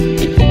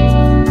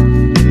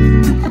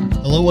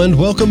and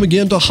welcome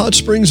again to Hot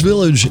Springs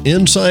Village,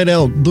 Inside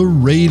Out, the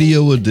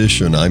radio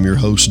edition. I'm your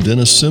host,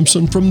 Dennis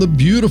Simpson, from the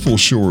beautiful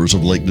shores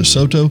of Lake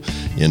DeSoto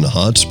in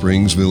Hot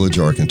Springs Village,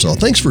 Arkansas.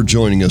 Thanks for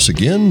joining us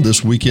again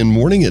this weekend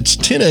morning. It's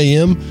 10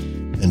 a.m.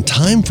 and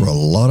time for a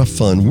lot of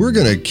fun. We're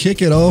going to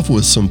kick it off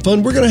with some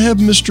fun. We're going to have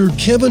Mr.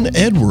 Kevin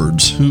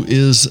Edwards, who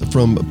is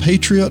from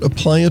Patriots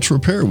Appliance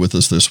Repair, with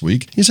us this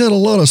week. He's had a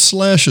lot of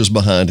slashes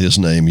behind his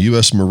name: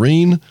 U.S.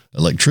 Marine,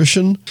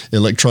 electrician,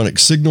 electronic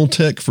signal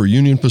tech for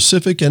Union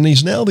Pacific, and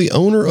he's now the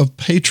owner of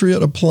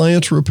Patriots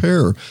Appliance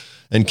Repair.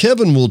 And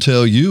Kevin will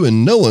tell you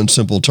in no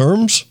unsimple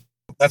terms,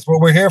 that's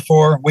what we're here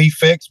for. We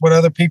fix what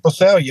other people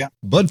sell you.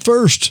 But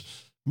first,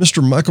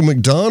 Mr. Michael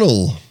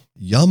McDonald.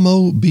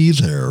 Yamo be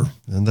there,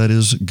 and that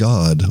is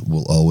God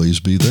will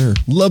always be there.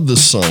 Love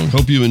this song.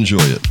 Hope you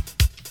enjoy it.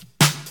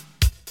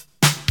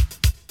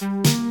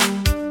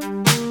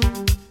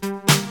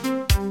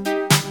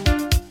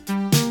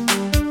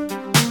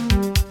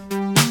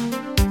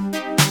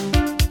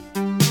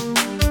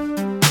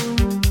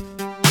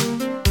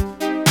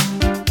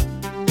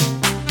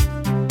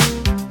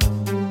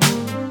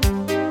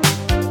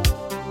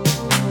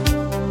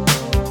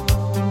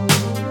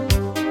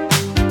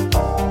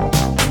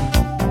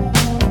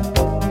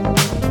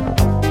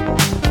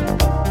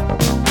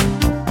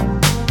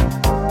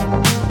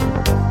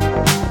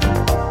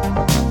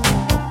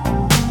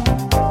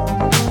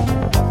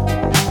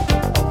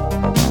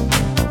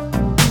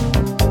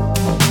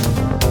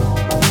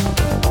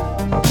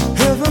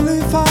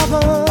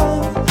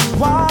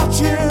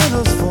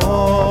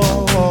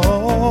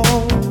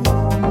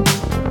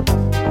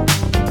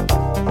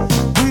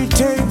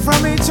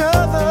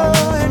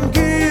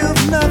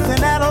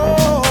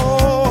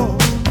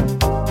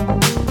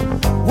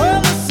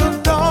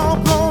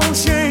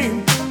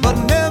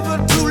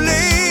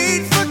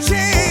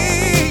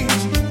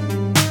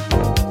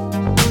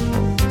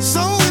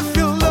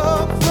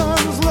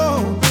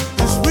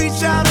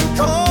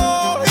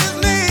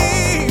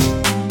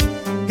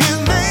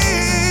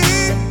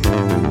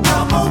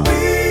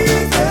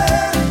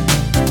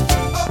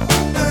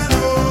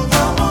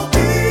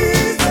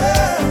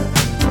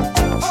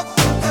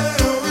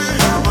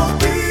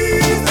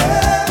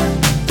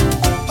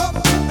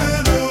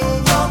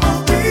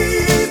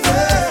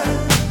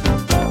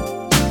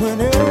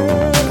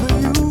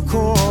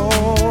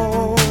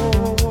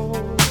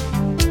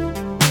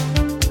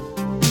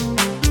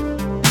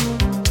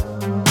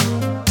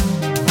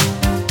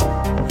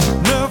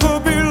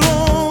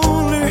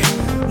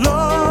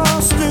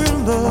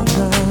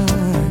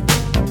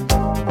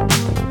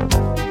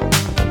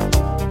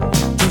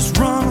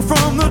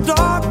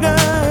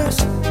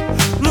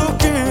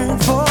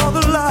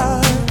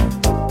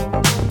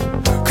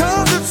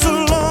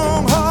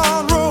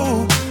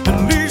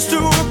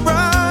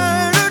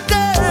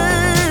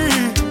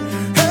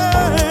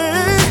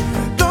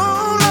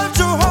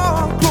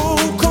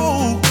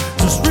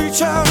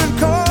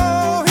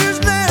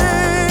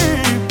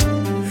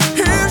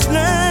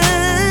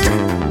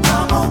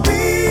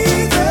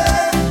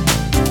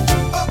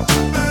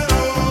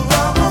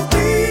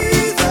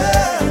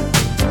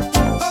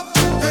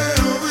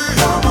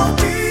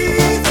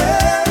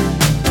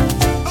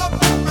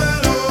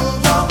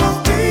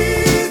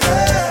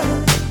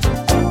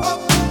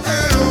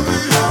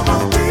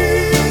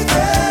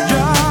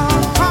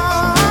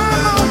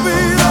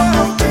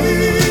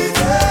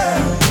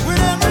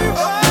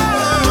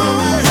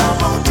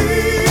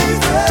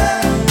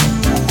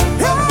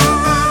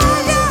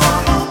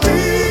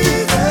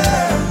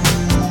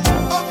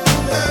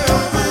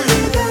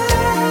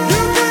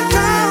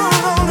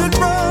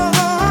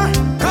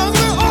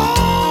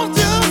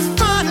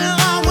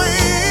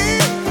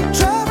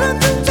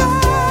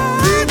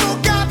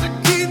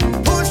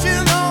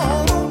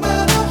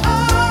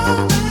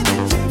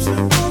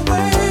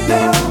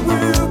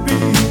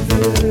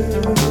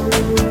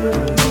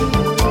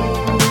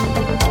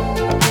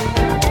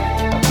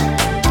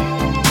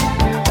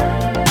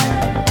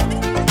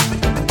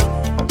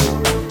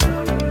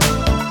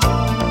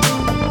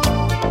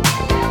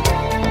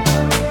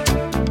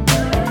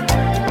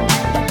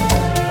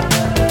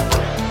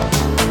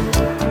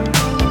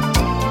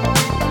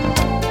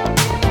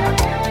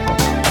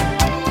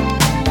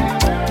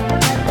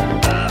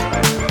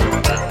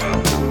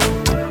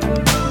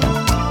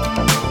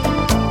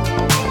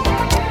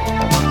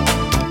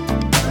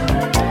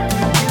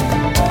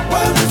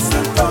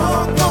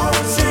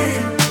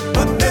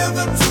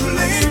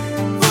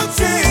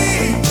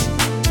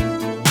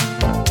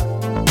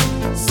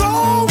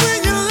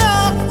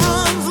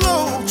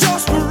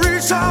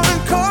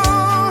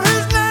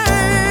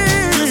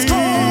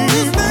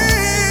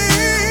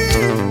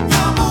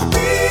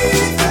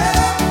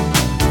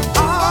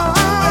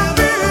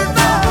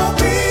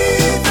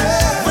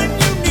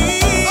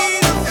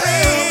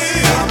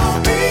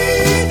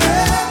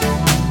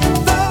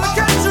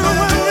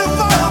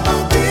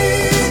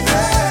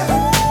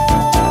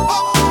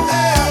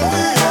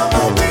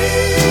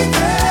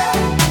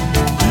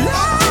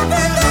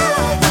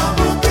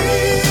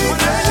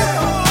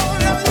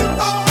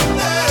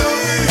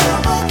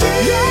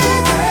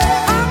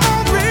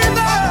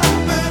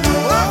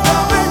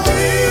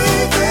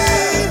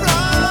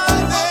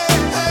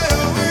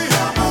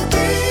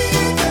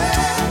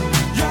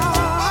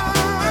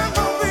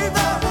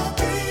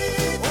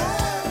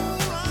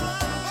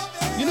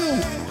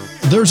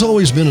 There's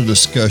always been a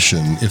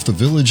discussion if the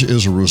village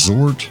is a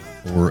resort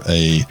or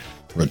a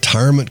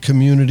retirement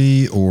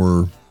community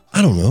or,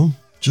 I don't know,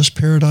 just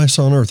paradise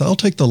on earth. I'll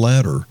take the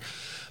latter.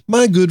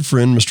 My good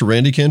friend, Mr.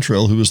 Randy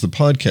Cantrell, who is the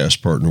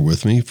podcast partner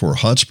with me for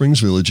Hot Springs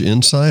Village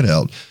Inside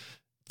Out,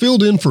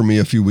 filled in for me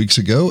a few weeks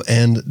ago,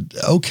 and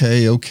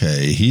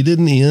okay, he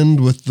didn't end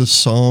with the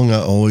song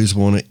I always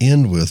want to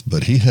end with,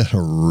 but he had a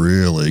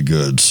really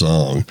good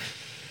song.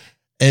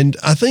 And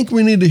I think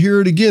we need to hear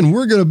it again.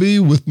 We're going to be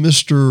with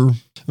Mr.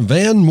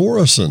 Van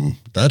Morrison.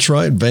 That's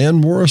right, Van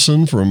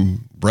Morrison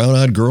from Brown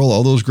Eyed Girl,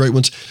 all those great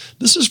ones.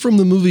 This is from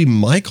the movie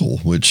Michael,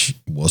 which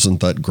wasn't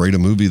that great a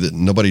movie that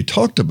nobody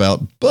talked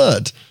about,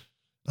 but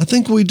I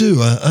think we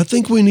do. I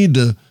think we need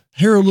to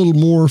hear a little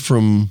more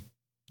from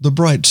the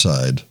bright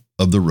side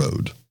of the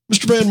road.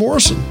 Mr. Van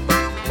Morrison.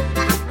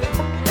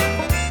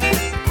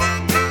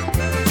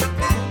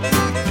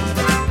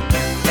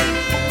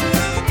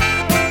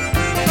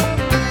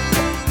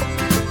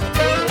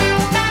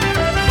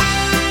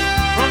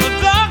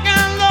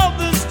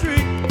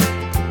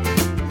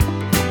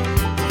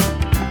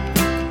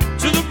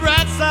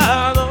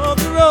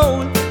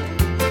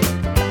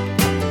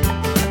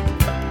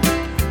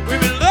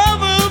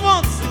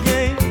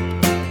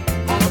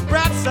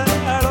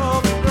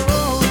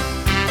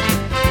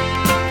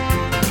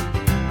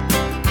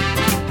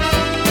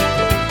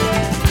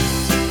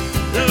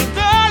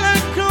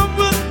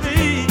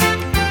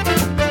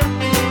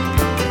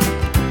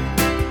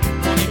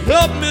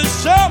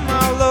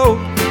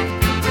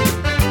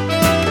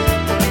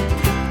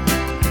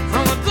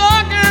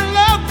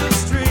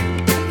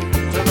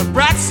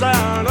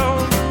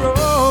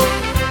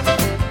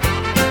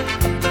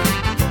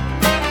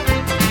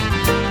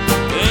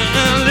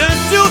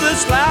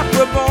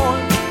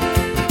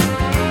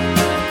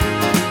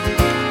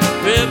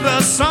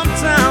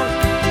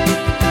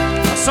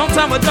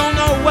 Sometimes I don't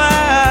know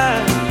why.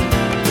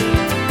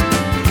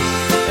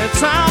 And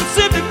time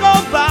seems to go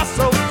by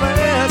so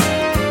fast.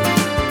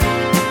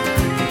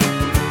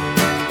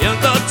 In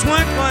the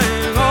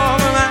twinkling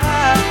of an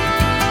eye.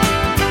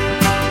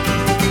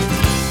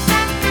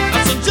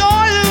 Let's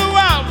enjoy it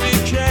while we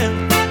can.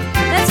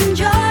 Let's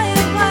enjoy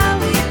it while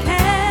we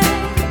can.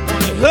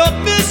 Help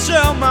me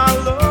share my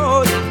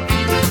load.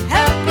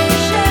 Help me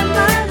share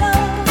my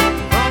load.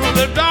 From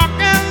the dark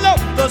and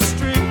lonely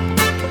street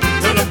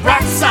to the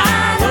bright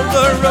side of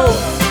the road.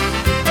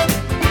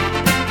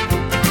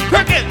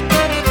 Cricket!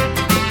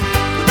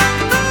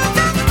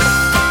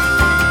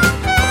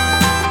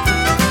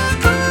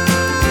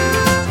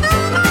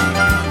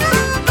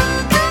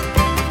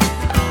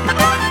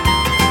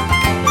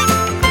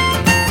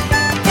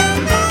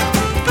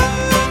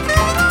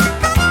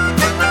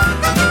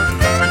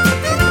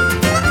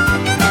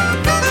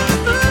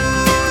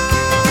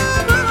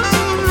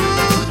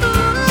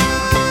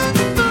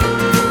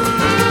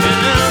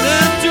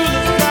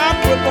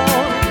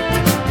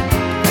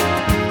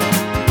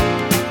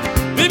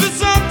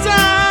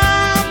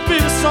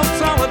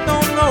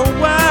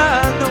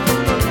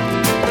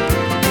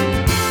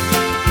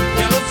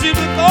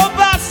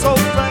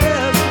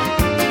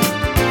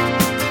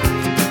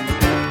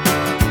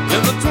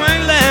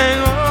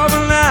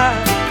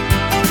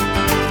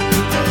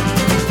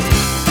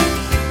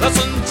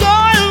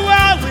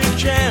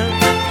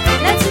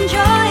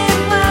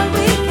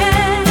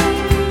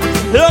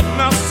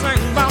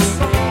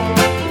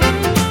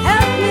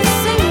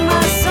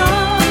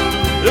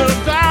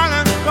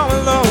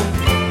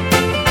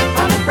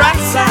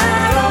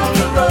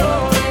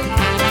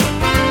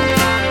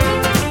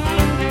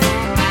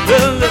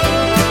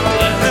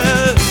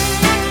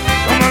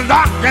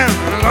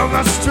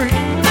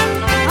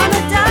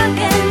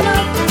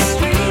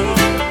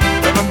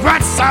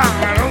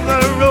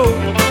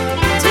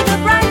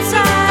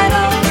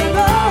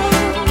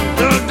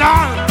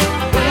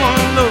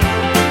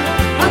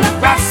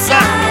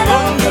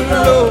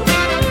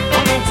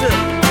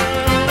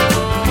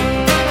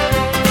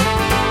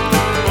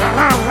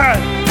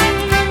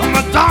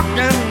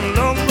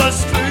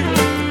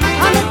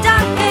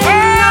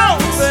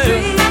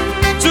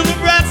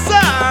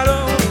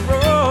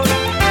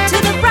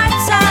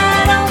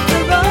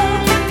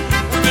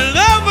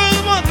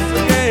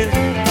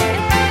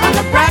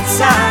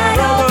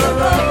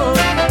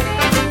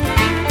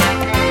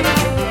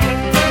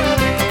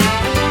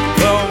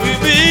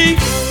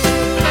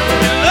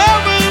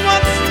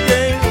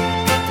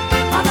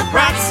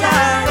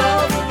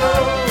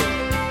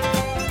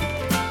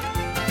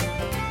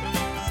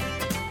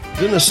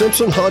 Dennis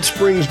Simpson, Hot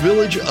Springs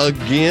Village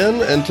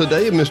again. And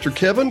today, Mr.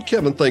 Kevin.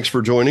 Kevin, thanks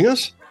for joining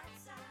us.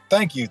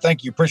 Thank you.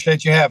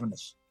 Appreciate you having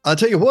us. I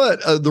tell you what,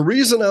 the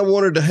reason I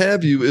wanted to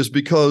have you is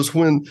because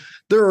when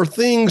there are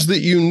things that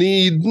you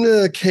need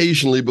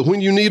occasionally, but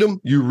when you need them,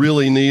 you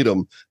really need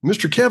them.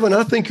 Mr. Kevin,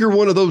 I think you're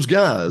one of those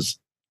guys.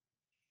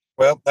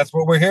 Well, that's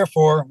what we're here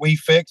for. We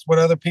fix what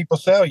other people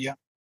sell you.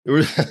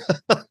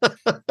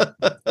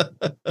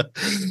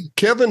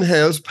 Kevin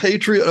has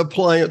Patriot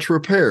Appliance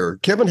Repair.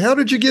 Kevin, how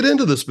did you get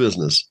into this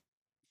business?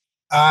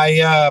 I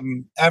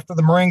after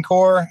the Marine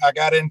Corps, I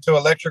got into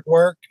electric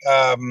work.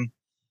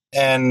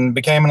 and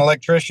became an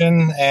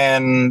electrician.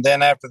 And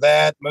then after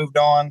that, moved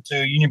on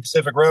to Union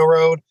Pacific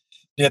Railroad,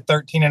 did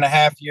 13 and a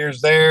half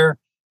years there,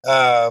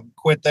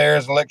 quit there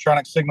as an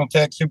electronic signal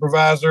tech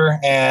supervisor,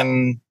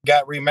 and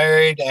got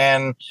remarried.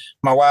 And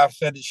my wife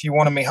said that she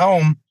wanted me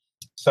home.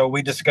 So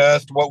we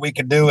discussed what we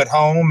could do at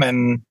home,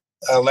 and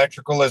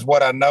electrical is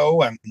what I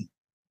know. And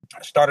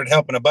I started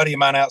helping a buddy of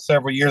mine out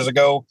several years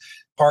ago,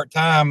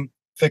 part-time,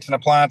 fixing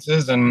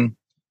appliances. And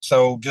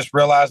so just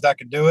realized I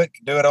could do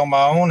it on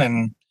my own,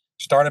 and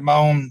started my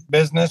own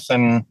business.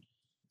 And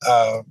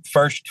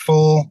first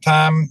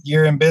full-time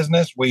year in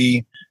business,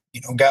 we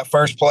got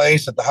first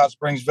place at the Hot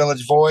Springs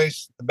Village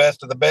Voice, the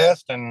best of the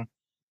best. And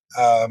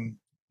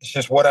it's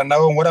just what I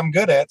know and what I'm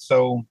good at.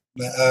 So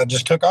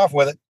just took off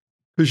with it.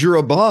 Because you're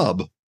a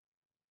Bob.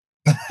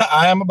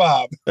 I am a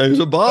Bob. He's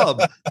a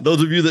Bob.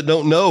 Those of you that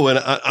don't know, and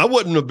I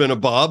wouldn't have been a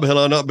Bob had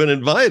I not been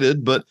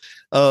invited, but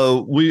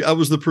I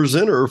was the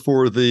presenter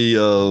for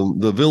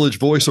the Village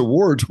Voice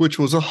Awards, which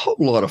was a whole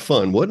lot of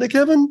fun, wasn't it,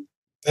 Kevin?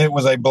 It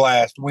was a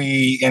blast.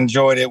 We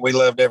enjoyed it. We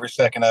loved every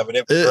second of it.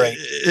 It was great.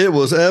 It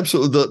was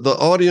absolutely, the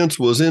audience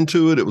was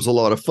into it. It was a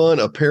lot of fun.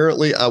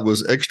 Apparently, I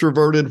was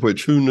extroverted,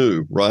 which who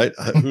knew, right?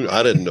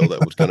 I didn't know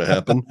that was going to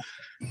happen.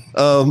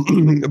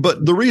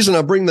 But the reason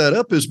I bring that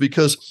up is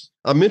because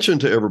I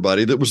mentioned to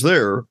everybody that was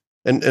there,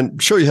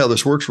 and show you how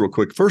this works real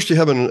quick. First, you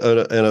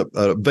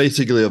have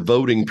basically a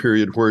voting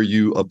period where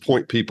you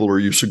appoint people or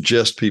you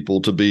suggest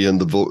people to be in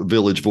the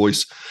Village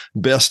Voice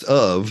Best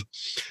of.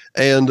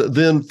 And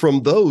then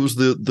from those,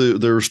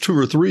 there's 2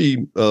 or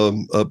 3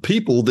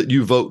 people that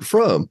you vote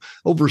from.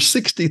 Over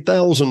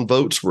 60,000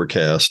 votes were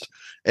cast.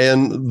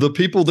 And the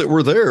people that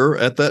were there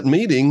at that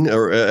meeting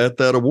or at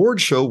that award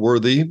show were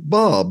the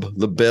Bob,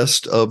 the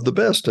best of the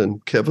best.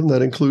 And Kevin,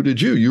 that included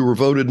you. You were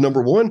voted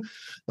number 1.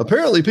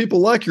 Apparently, people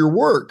like your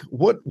work.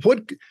 What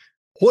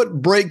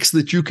breaks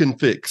that you can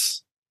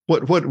fix?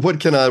 What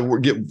can I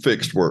get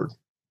fixed? Work?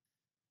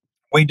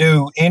 We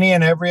do any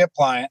and every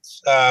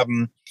appliance.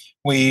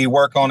 We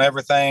work on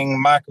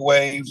everything: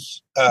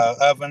 microwaves,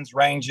 ovens,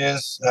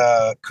 ranges,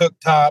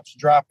 cooktops,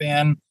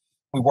 drop-in.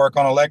 We work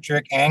on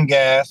electric and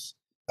gas.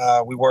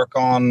 We work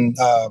on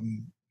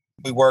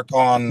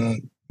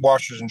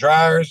washers and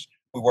dryers.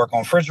 We work on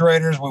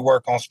refrigerators. We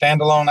work on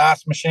standalone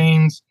ice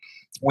machines.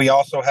 We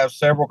also have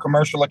several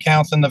commercial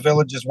accounts in the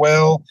village as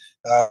well.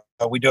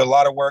 We do a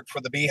lot of work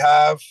for the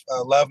Beehive.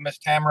 Love Miss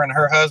Tamara and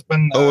her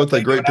husband. Oh, aren't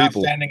they great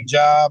people? Outstanding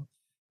job.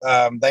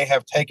 They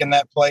have taken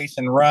that place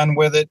and run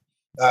with it.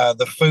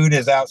 The food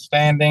is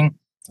outstanding.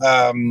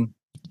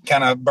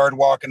 Kind of bird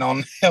walking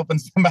on helping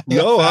somebody.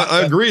 No, else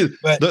I agree.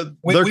 But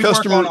we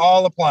work on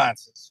all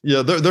appliances.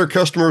 Yeah, they're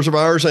customers of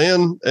ours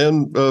and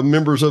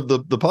members of the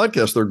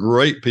podcast. They're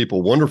great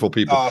people, wonderful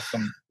people.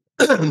 Awesome.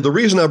 The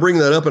reason I bring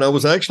that up, and I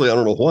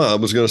don't know why, I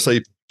was going to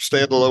say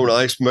standalone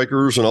ice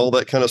makers and all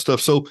that kind of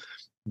stuff. So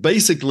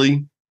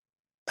basically,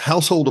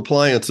 household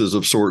appliances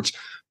of sorts.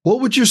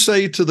 What would you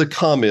say to the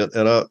comment?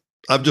 And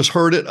I've just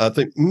heard it. I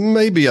think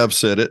maybe I've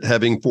said it,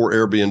 having 4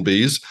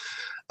 Airbnbs,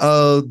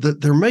 that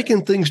they're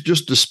making things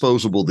just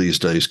disposable these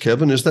days.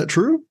 Kevin, is that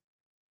true?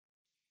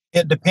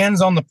 It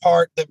depends on the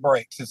part that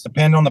breaks. It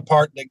depends on the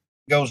part that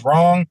goes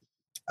wrong.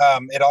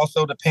 It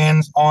also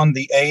depends on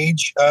the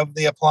age of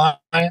the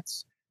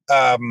appliance.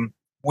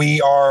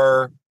 We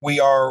are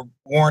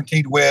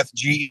warranted with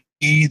GE.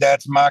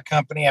 That's my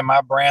company and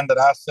my brand that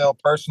I sell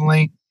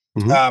personally.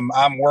 Mm-hmm.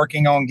 I'm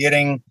working on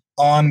getting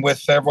on with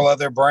several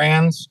other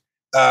brands.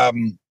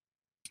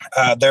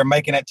 They're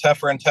making it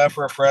tougher and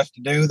tougher for us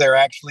to do. They're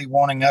actually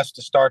wanting us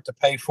to start to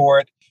pay for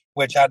it,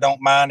 which I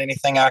don't mind.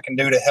 Anything I can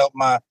do to help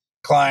my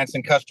clients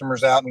and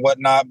customers out and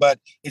whatnot, but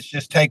it's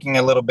just taking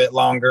a little bit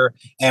longer.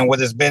 And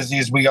with as busy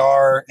as we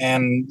are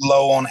and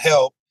low on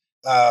help,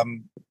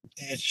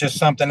 it's just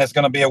something that's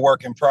going to be a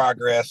work in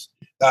progress.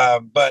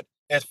 But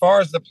as far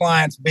as the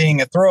appliance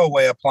being a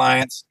throwaway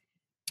appliance,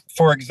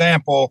 for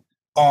example,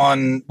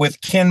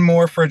 with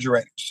Kenmore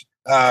refrigerators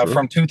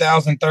from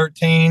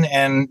 2013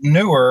 and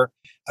newer,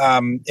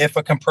 if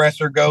a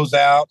compressor goes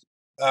out,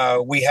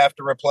 we have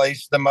to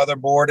replace the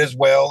motherboard as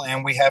well,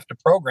 and we have to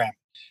program it.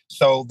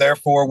 So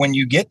therefore, when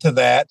you get to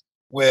that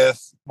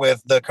with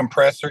the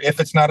compressor, if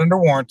it's not under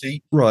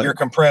warranty, right, your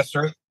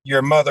compressor,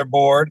 your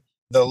motherboard,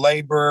 the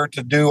labor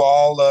to do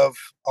all of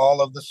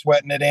the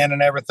sweating it in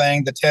and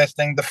everything, the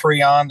testing, the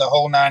Freon, the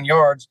whole 9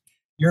 yards,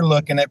 you're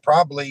looking at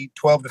probably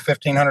 $1,200 to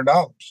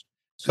 $1,500.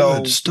 So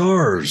good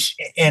stars.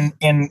 In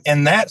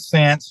that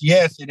sense,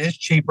 yes, it is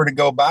cheaper to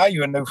go buy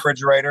you a new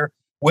refrigerator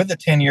with a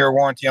 10-year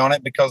warranty on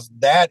it, because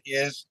that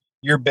is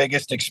your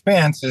biggest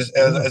expense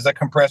as a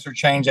compressor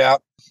change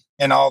out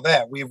and all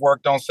that. We've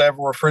worked on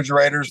several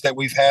refrigerators that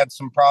we've had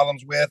some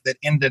problems with that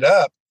ended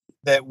up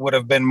that would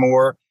have been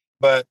more,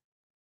 but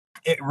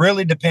it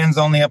really depends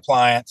on the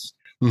appliance.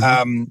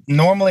 Mm-hmm.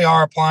 Normally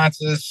our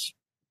appliances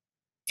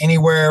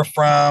anywhere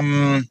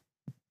from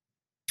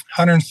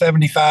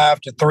 $175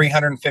 to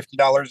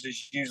 $350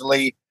 is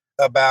usually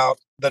about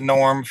the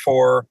norm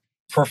for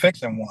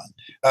fixing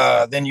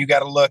one. Then you got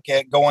to look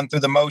at going through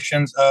the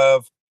motions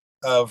of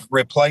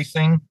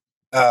replacing.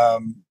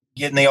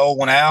 getting the old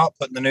one out,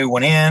 putting the new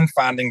one in,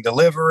 finding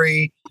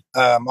delivery,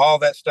 all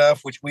that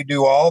stuff, which we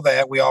do all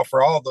that. We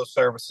offer all of those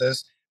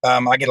services.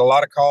 I get a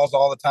lot of calls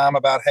all the time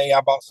about, hey,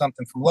 I bought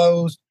something from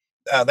Lowe's.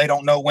 They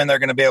don't know when they're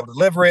going to be able to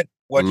deliver it.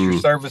 What's your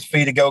service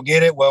fee to go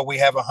get it? Well, we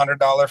have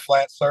 $100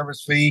 flat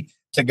service fee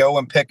to go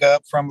and pick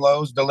up from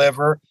Lowe's,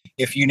 deliver.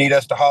 If you need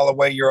us to haul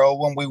away your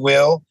old one, we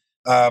will.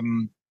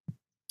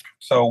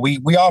 So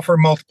we offer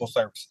multiple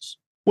services.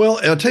 Well,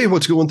 I'll tell you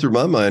what's going through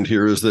my mind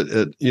here is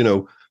that,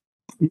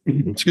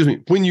 excuse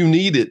me, when you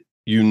need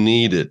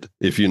it,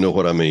 if you know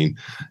what I mean.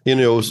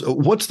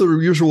 What's the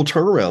usual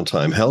turnaround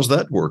time? How's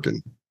that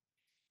working?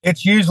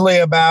 It's usually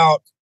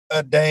about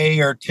a day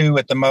or two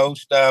at the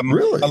most.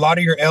 Really? A lot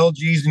of your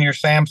LGs and your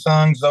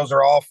Samsungs, those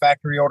are all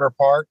factory order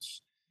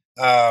parts.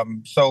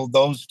 So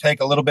those take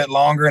a little bit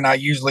longer, and I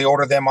usually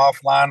order them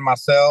offline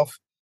myself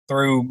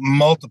through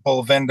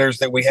multiple vendors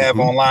that we have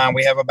online.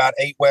 We have about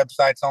 8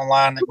 websites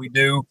online that we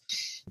do.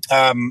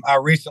 I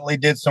recently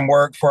did some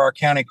work for our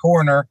county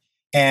coroner,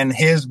 and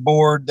his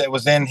board that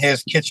was in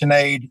his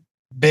KitchenAid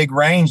big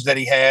range that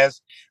he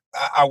has,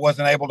 I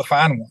wasn't able to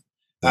find one.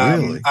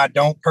 Really? I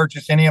don't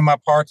purchase any of my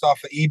parts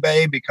off of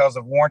eBay because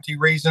of warranty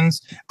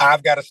reasons.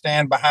 I've got to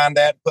stand behind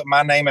that, put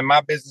my name and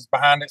my business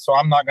behind it. So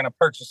I'm not going to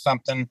purchase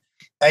something.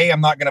 A, I'm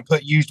not going to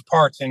put used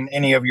parts in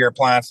any of your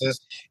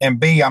appliances. And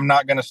B, I'm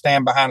not going to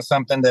stand behind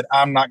something that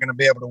I'm not going to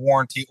be able to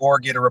warranty or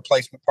get a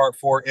replacement part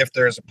for if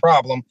there is a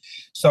problem.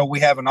 So we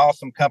have an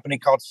awesome company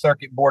called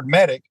Circuit Board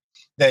Medic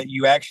that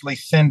you actually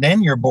send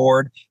in your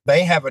board.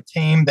 They have a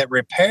team that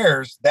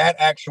repairs that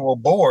actual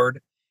board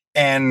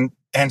and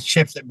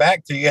ships it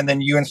back to you, and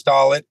then you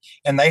install it,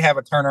 and they have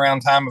a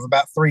turnaround time of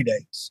about 3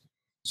 days.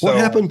 So, what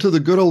happened to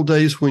the good old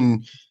days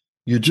when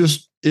you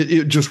just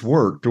it just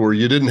worked, or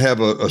you didn't have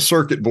a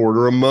circuit board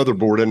or a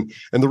motherboard? And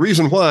the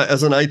reason why,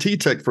 as an IT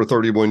tech for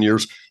 31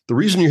 years, the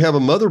reason you have a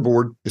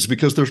motherboard is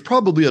because there's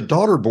probably a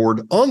daughter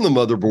board on the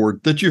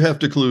motherboard that you have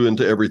to glue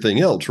into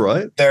everything else,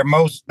 right? There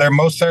most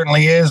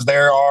certainly is.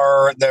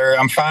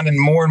 I'm finding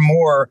more and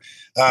more,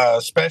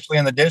 especially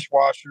in the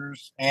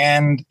dishwashers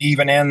and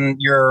even in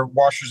your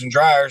washers and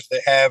dryers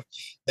that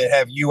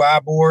have UI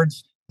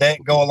boards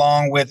that go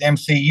along with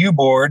MCU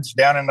boards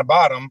down in the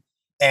bottom,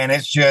 and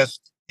it's just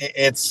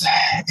it's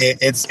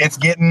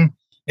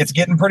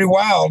getting pretty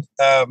wild.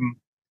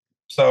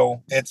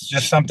 So it's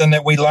just something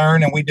that we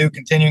learn and we do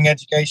continuing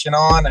education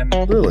on. And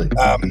really,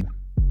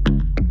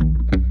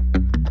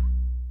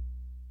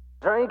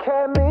 drink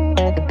at me.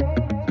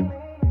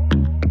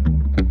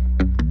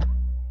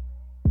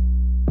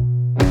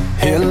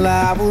 Hell,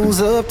 I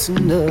was up to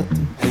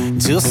nothing,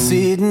 just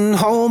sitting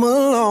home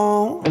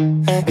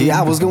alone. Yeah,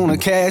 I was gonna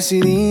cash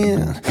it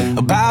in,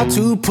 about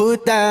to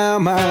put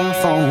down my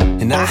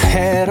phone, and I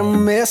had a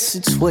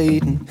message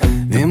waiting.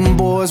 Them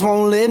boys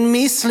won't let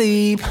me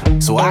sleep,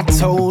 so I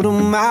told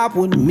them I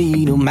would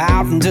meet them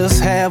out and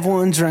just have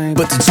one drink.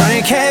 But the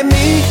drink had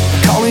me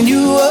calling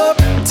you up,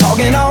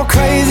 talking all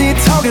crazy,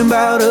 talking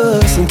about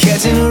us, and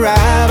catching a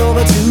ride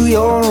over to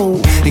your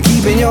room and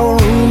keeping your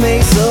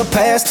roommates up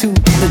past 2.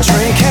 The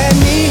drink had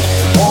me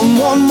on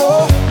one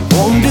more,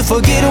 wanting to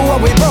forget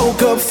what we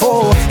broke up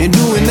for, and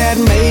doing that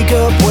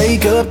makeup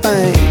wake up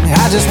thing.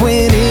 I just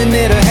went in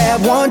there to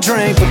have one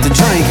drink, but the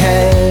drink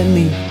had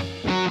me.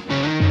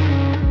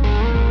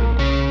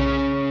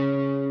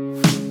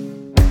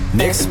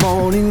 Next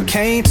morning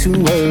came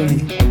too early,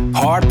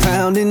 heart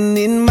pounding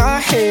in my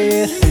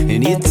head,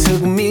 and it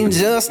took me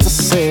just a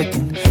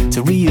second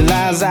to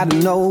realize I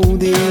know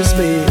this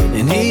bed,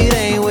 and it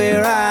ain't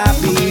where I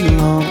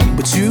belong.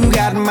 But you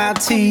got my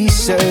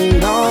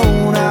t-shirt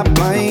on, I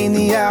blame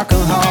the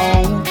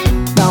alcohol.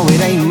 No,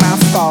 it ain't my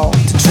fault.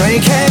 The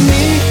drink had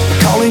me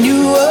calling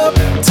you up,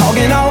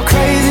 talking all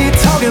crazy,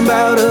 talking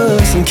about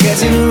us, and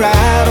catching a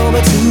ride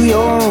over to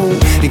your room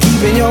and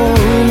keeping your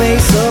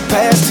roommates up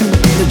past 2.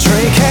 The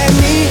drink had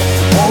me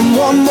on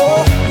one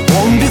more,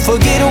 wanting to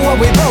forget what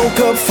we broke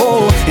up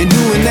for, and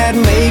doing that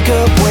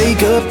makeup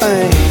wake up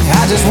thing.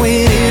 I just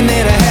went in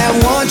there to have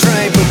one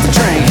drink, but the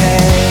drink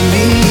had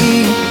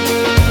me.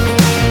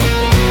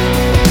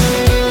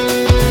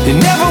 It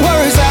never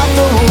works out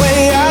the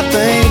way I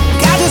think.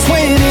 I just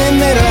went in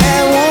there to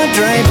have one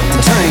drink, but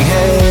the drink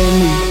had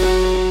me.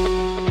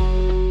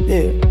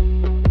 Yeah,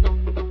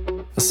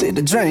 I said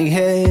the drink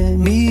had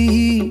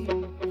me.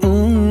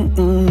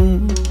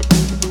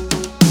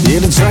 Yeah,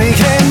 the drink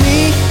had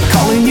me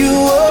calling you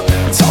up,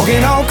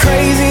 talking all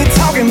crazy,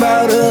 talking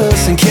about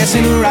us, and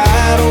catching a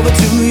ride over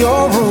to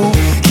your room,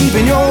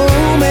 keeping your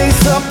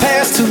roommates up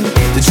past 2.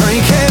 The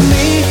drink had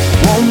me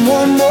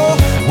one more,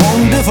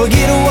 wanting to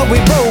forget what we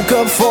broke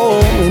up for,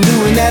 and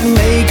doing that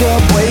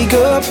makeup wake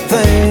up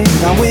thing.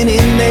 I went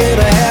in there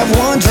to have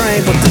one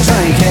drink, but the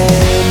drink had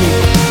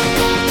me.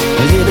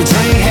 Yeah, the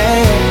drink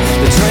had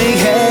me.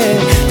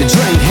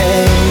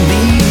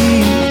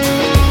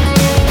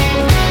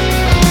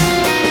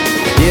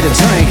 Yeah, the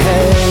drink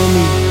had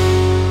me.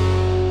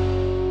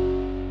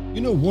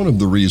 You know, one of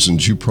the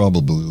reasons you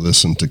probably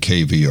listen to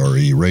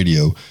KVRE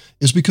radio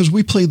is because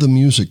we play the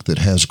music that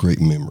has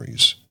great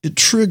memories. It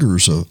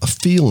triggers a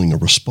feeling, a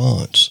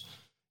response.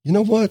 You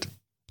know what?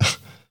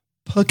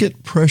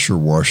 Puckett Pressure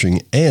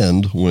Washing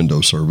and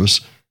Window Service,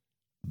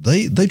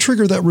 they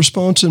trigger that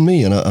response in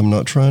me, and I'm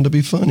not trying to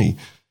be funny.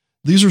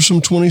 These are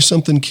some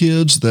 20-something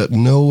kids that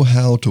know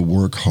how to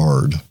work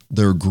hard.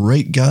 They're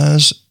great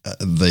guys.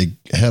 They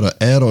had an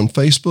ad on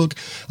Facebook.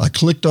 I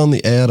clicked on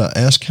the ad. I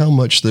asked how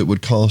much that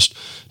would cost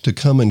to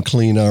come and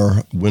clean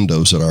our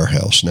windows at our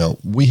house. Now,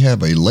 we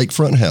have a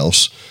lakefront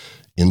house.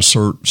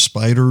 Insert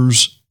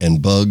spiders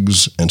and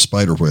bugs and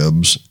spider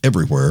webs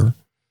everywhere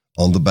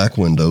on the back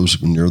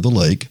windows near the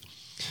lake.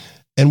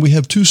 And we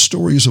have 2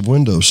 stories of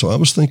windows. So I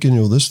was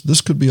thinking,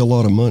 this could be a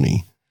lot of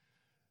money.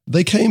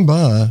 They came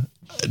by.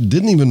 It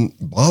didn't even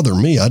bother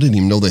me. I didn't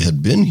even know they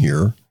had been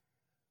here.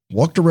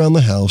 Walked around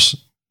the house,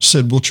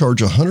 said we'll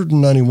charge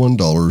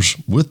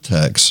 $191 with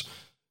tax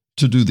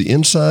to do the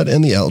inside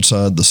and the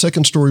outside, the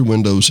second story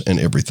windows and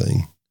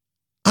everything.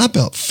 I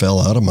about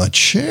fell out of my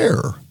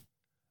chair.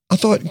 I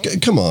thought,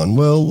 come on,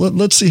 well,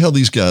 let's see how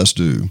these guys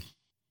do.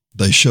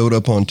 They showed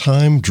up on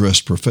time,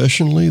 dressed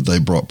professionally. They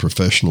brought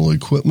professional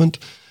equipment.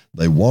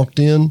 They walked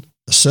in,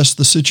 assessed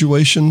the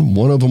situation.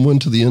 One of them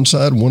went to the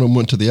inside, one of them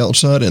went to the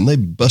outside, and they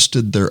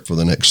busted there for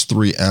the next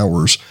 3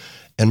 hours.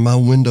 And my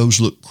windows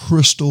look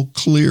crystal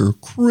clear.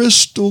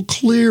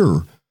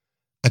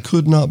 I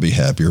could not be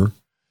happier.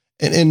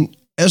 And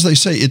as they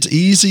say, it's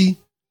easy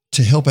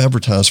to help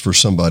advertise for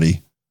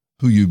somebody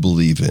who you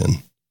believe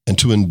in and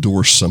to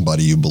endorse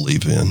somebody you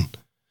believe in.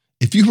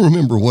 If you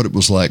remember what it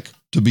was like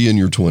to be in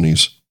your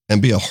 20s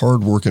and be a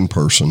hardworking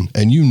person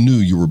and you knew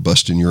you were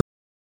busting your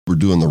were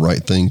doing the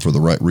right thing for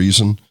the right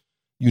reason,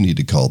 you need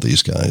to call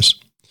these guys.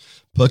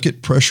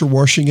 Puckett Pressure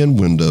Washing and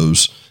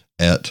Windows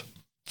at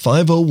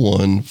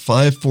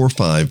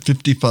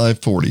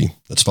 501-545-5540.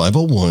 That's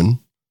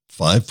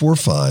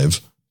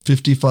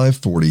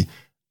 501-545-5540.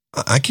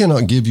 I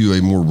cannot give you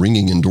a more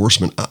ringing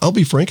endorsement. I'll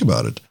be frank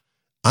about it.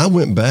 I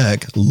went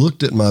back,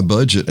 looked at my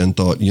budget, and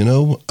thought,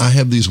 I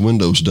have these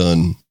windows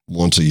done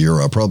once a year.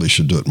 I probably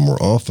should do it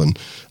more often.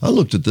 I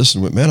looked at this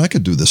and went, man, I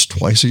could do this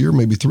twice a year,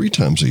 maybe 3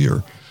 times a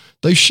year.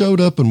 They showed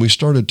up and we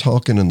started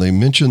talking, and they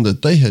mentioned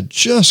that they had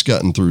just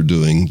gotten through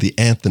doing the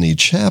Anthony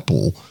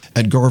Chapel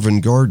at Garvin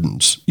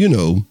Gardens.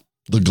 The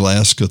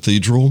glass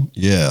cathedral.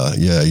 Yeah.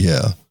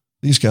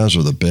 These guys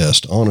are the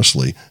best,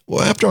 honestly.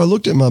 Well, after I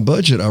looked at my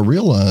budget, I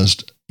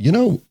realized,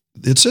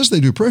 it says they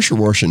do pressure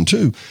washing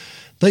too.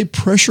 They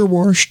pressure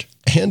washed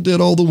and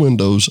did all the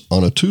windows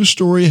on a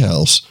 2-story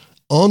house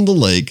on the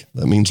lake.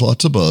 That means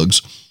lots of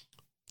bugs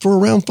for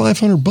around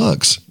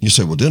 $500. You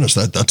say, well, Dennis,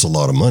 that's a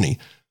lot of money.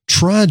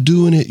 Try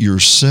doing it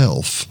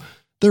yourself.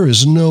 There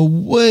is no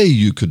way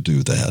you could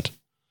do that.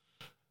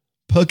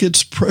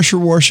 Puckett's Pressure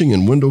Washing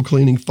and Window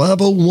Cleaning,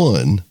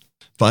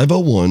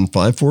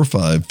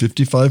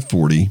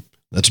 501-545-5540.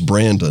 That's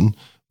Brandon.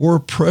 Or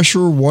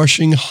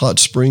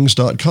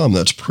pressurewashinghot.springs.com.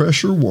 That's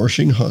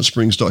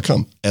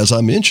pressurewashinghot.springs.com. As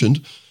I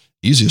mentioned,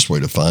 easiest way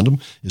to find them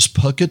is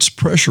Puckett's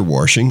Pressure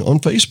Washing on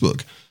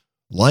Facebook.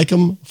 Like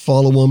them,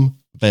 follow them.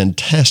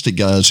 Fantastic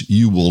guys.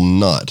 You will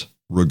not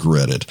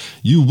regret it.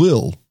 You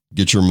will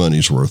get your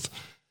money's worth.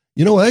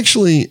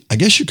 Actually, I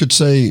guess you could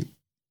say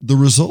the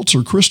results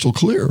are crystal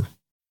clear.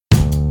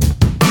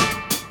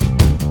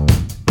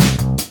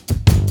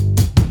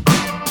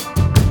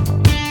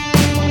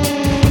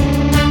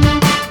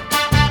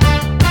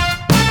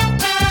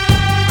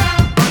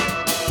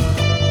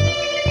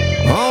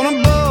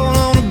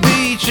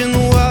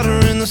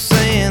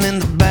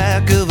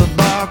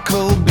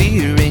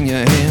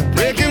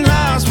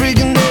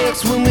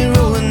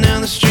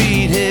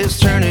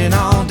 Turning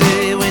all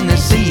day when they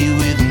see you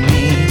with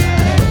me.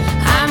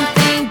 I'm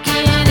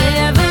thinking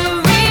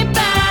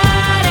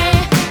everybody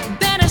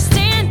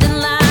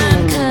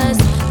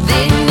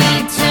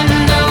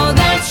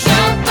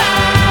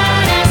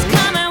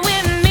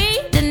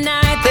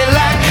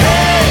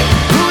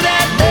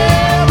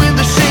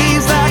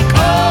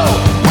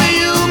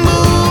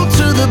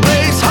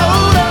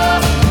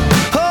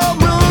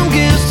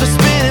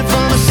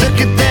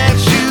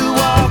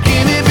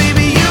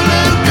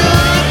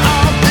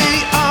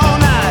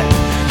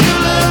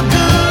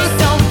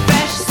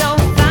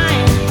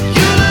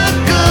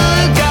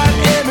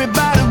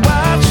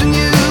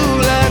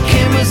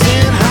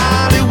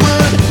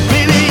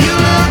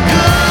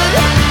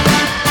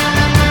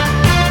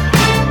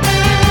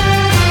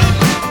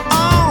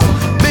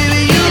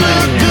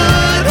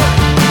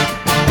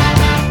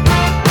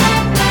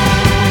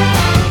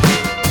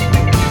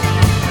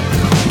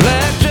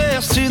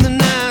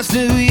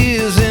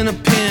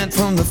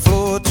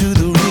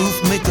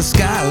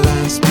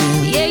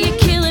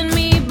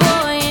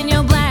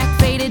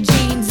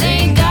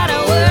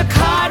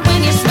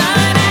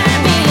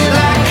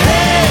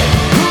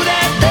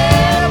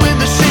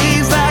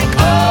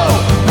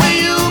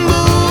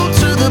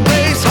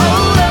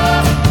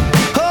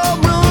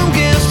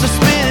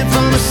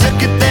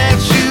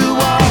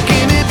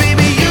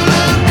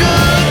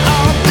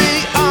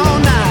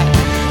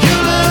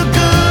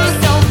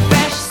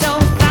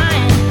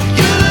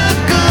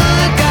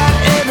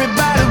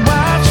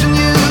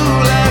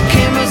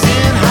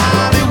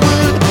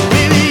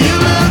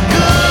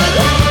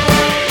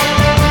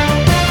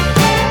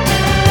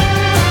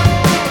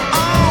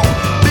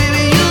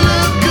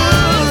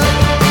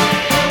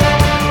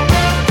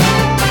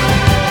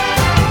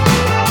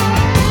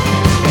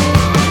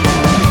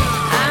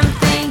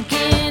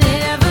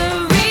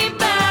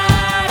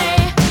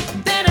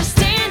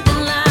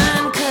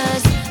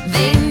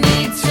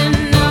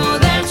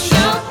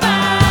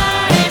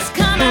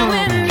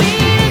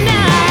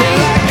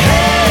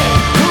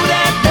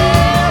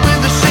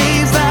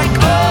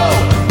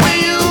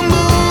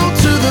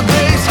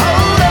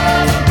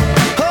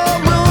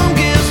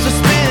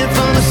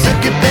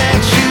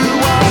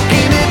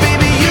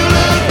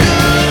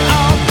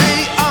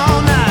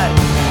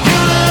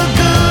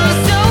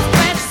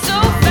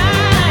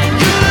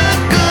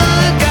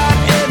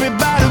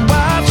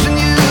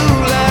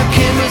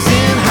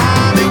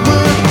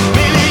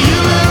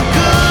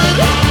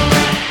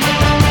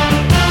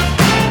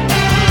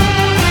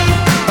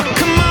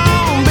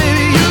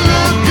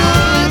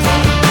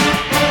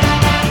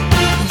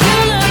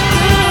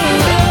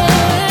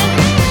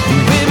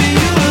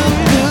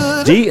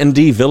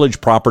D&D Village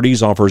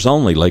Properties offers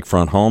only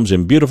lakefront homes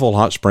in beautiful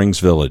Hot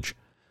Springs Village.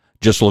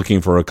 Just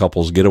looking for a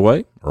couple's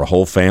getaway or a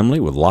whole family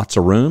with lots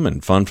of room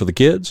and fun for the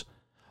kids?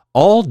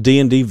 All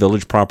D&D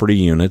Village property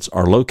units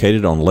are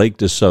located on Lake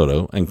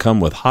DeSoto and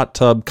come with hot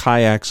tub,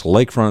 kayaks,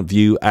 lakefront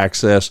view,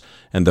 access,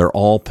 and they're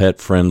all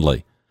pet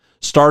friendly.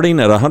 Starting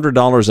at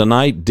 $100 a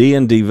night,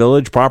 D&D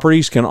Village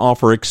properties can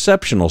offer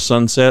exceptional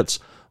sunsets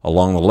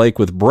along the lake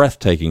with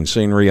breathtaking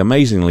scenery,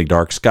 amazingly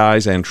dark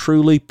skies, and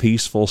truly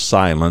peaceful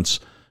silence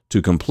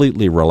to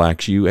completely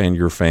relax you and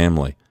your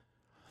family.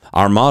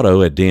 Our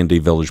motto at D&D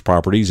Village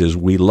Properties is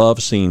we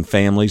love seeing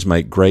families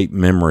make great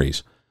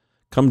memories.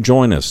 Come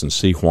join us and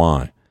see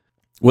why.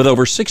 With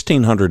over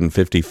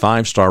 1,650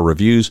 five-star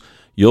reviews,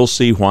 you'll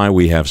see why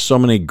we have so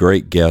many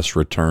great guests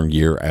return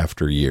year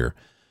after year.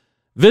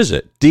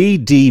 Visit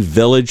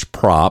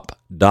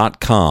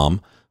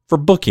ddvillageprop.com for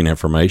booking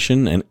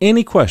information and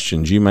any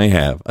questions you may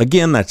have.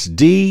 Again, that's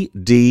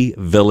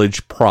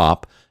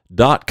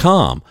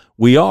ddvillageprop.com.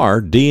 We are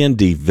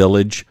D&D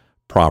Village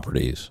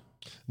Properties.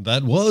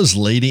 That was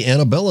Lady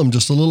Antebellum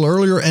just a little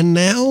earlier, and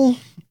now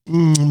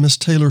Miss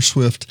Taylor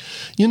Swift.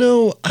 You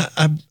know,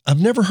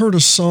 I've never heard a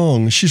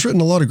song. She's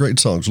written a lot of great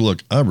songs.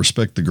 Look, I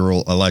respect the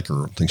girl. I like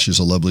her. I think she's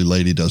a lovely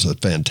lady, does a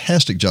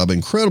fantastic job,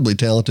 incredibly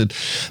talented.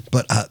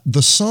 But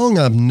the song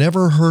I've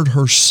never heard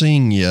her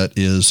sing yet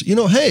is,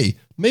 Hey,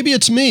 maybe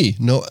it's me.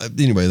 No,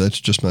 anyway,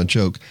 that's just my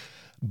joke.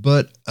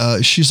 But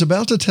she's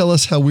about to tell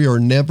us how we are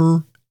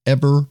never,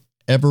 ever,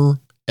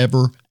 ever,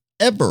 ever,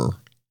 ever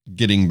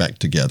getting back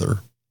together.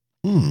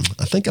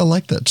 I think I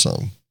like that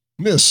song.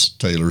 Miss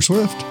Taylor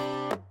Swift.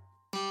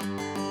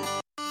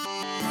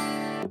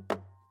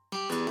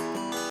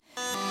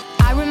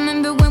 I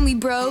remember when we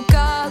broke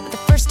up the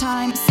first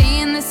time,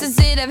 saying this is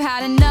it, I've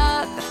had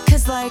enough.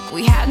 Cause like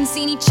we hadn't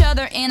seen each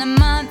other in a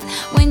month.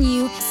 When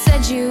you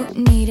said you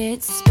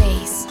needed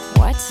space.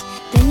 What?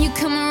 Then you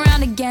come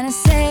around again and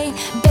say,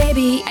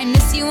 baby, I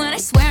miss you and I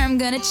swear I'm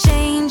gonna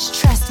change.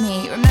 Trust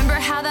me, remember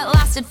how that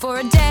lasted for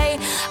a day.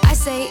 I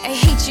say I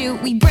hate you,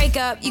 we break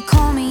up, you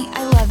call me,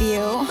 I love you.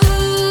 Ooh,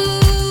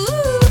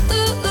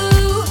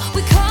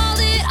 we called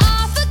it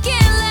off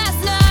again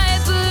last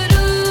night.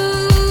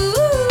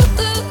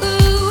 But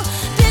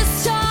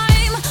this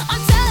time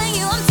I'm telling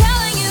you,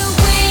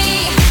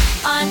 we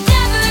are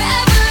never,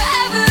 ever,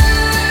 ever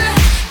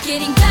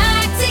getting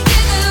back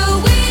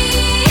together.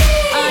 We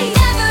are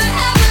never,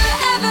 ever,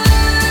 ever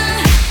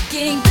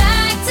getting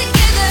back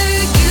together.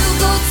 You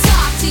go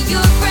talk to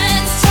your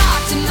friends,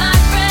 talk to my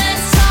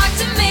friends, talk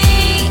to me.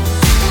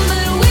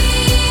 But we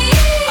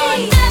are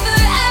never,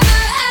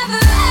 ever,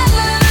 ever,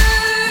 ever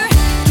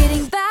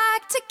getting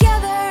back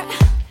together.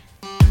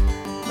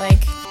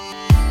 Like,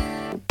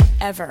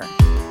 ever.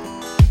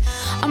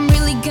 I'm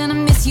really gonna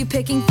miss you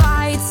picking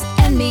fights,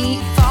 and me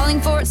falling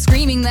for it,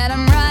 screaming that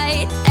I'm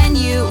right. And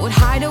you would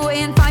hide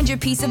away and find your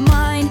peace of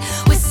mind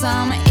with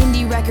some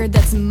indie record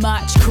that's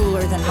much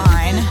cooler than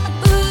mine.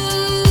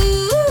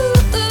 Ooh,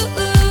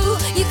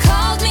 you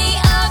called me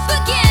up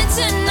again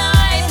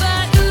tonight.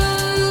 But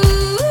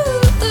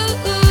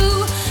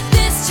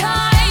this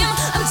time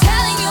I'm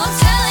telling you,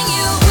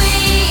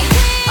 we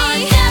are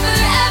never,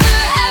 ever,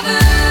 ever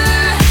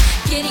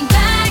getting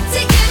back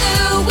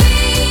together. We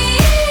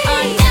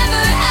are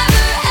never,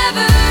 ever,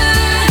 ever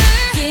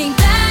getting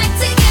back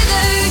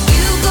together.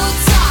 You go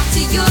talk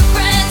to your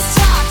friends,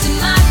 talk to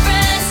my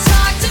friends,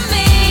 talk to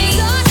me.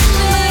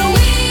 But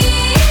we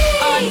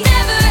are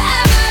never,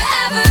 ever,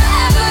 ever,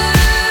 ever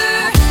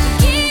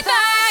getting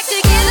back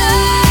together.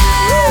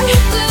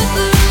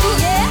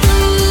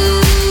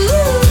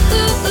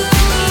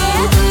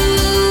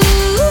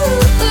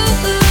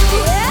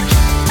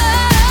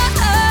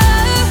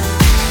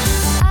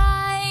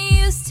 I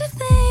used to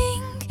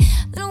think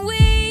that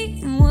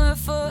we were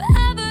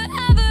forever,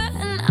 ever,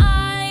 and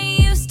I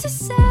used to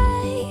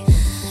say,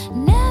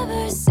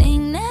 never say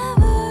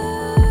never.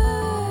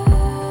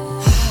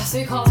 So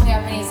he calls me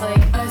up and he's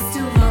like, I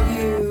still love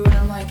you. And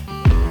I'm like,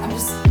 I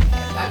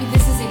mean,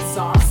 this is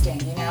exhausting,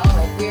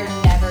 Like, we're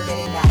never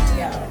getting back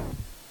together.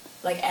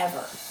 Like,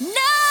 ever. No!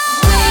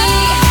 We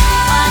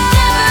are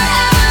never,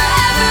 ever,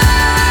 ever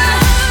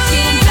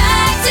getting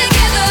back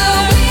together.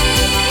 We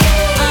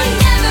are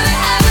never,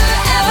 ever,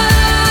 ever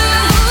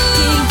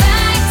getting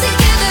back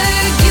together.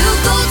 You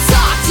go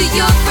talk to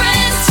your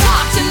friends,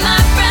 talk to my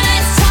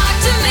friends, talk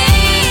to me.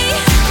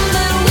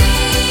 But we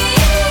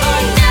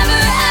are never,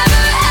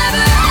 ever,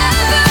 ever,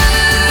 ever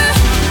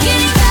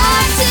getting back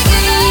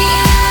together.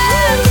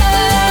 Getting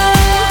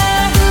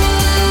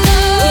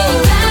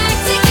back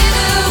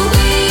together.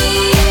 We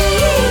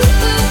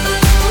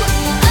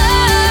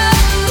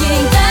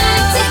getting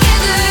back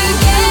together.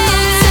 You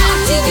talk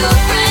to your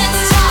friends,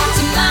 talk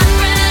to my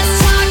friends,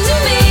 talk to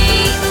me.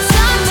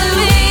 Talk to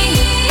me.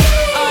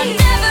 Are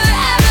never,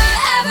 ever,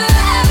 ever,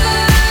 ever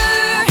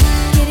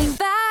getting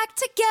back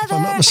together. If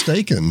I'm not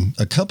mistaken,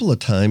 a couple of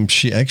times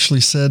she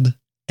actually said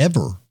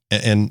ever.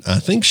 And I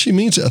think she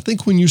means it. I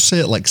think when you say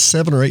it like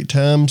 7 or 8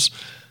 times,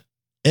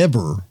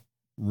 ever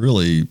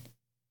really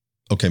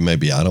Okay,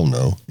 maybe. I don't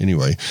know.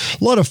 Anyway,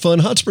 a lot of fun.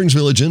 Hot Springs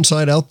Village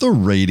Inside Out, the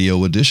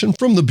radio edition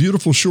from the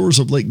beautiful shores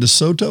of Lake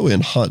DeSoto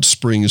in Hot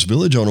Springs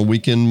Village on a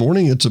weekend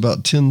morning. It's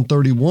about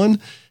 10:31.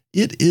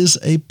 It is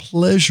a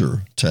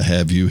pleasure to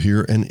have you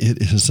here, and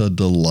it is a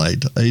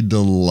delight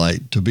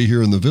to be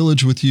here in the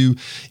village with you,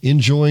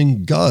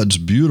 enjoying God's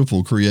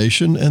beautiful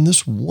creation and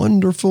this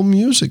wonderful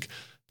music.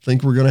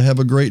 Think we're going to have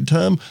a great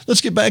time?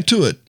 Let's get back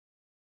to it.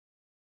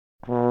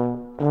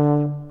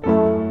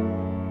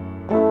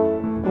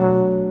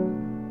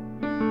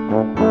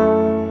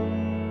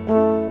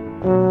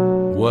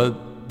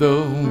 What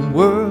the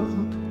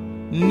world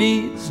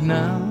needs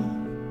now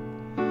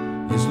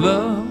is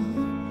love,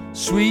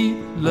 sweet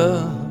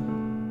love.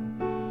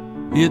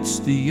 It's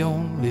the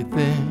only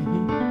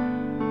thing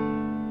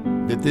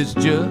that there's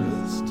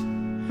just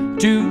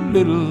too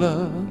little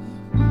of.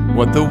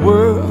 What the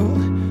world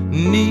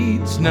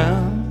needs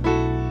now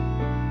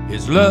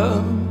is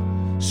love,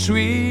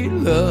 sweet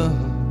love.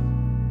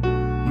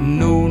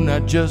 No,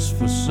 not just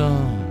for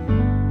some,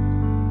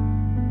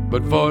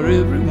 but for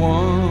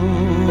everyone.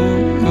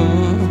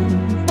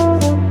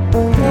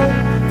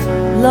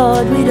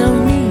 Lord, we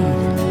don't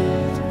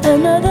need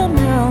another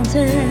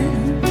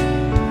mountain.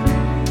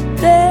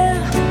 There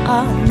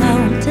are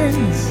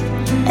mountains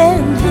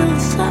and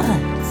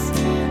hillsides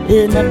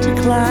enough to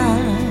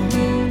climb,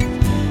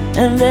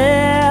 and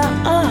there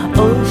are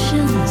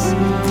oceans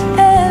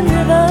and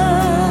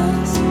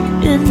rivers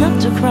enough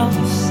to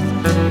cross,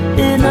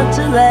 enough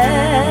to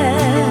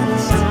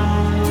last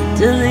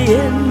till the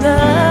end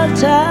of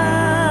time.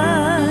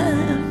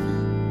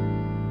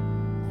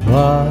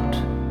 What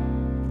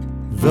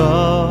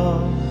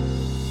the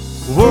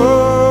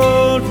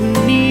world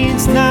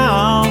needs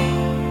now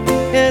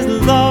is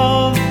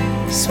love,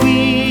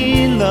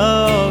 sweet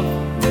love.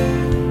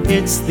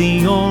 It's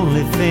the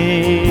only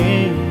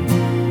thing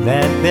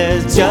that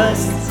there's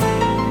just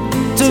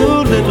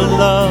too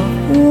little of.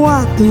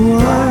 What the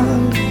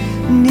world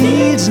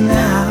needs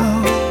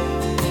now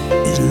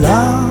is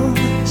love,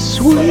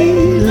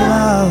 sweet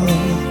love.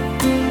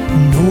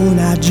 No,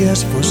 not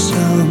just for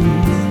some,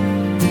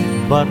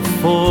 but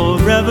for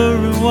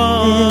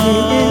everyone.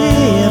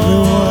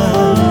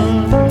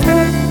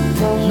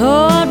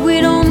 Lord,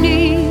 we don't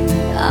need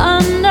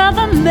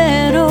another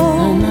meadow.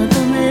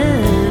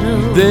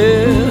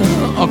 There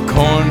are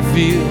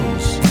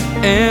cornfields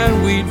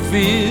and wheat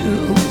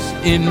fields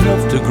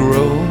enough to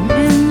grow.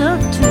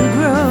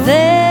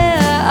 There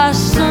are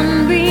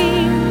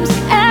sunbeams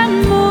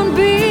and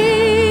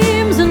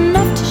moonbeams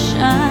enough to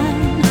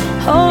shine.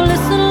 Oh,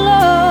 listen,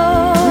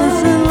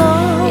 Lord,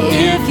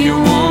 if you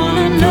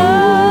wanna know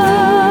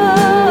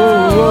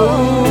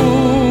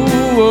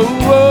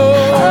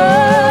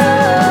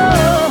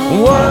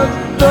What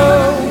the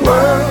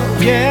world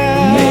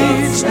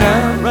needs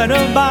now Right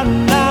about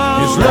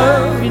now is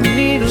love, we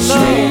need love,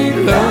 sweet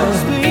love.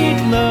 sweet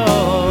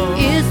love.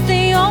 it's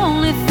the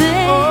only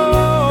thing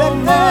Oh,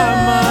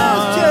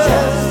 my,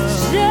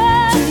 just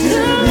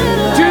too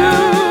little. Too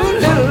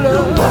little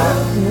of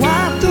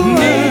what the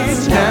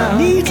needs now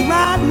needs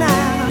right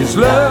now is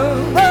love,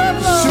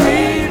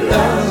 sweet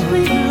love.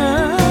 Sweet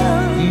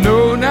love. No,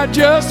 not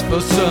just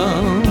for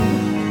some,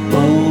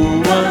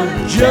 oh, but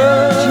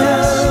just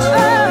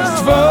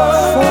for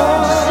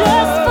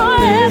Just for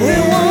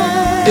everyone.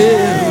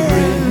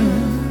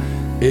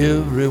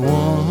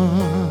 everyone.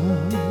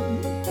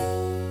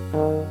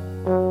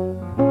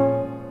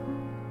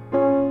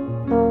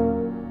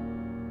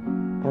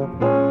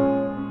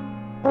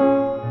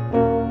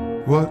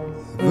 What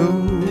the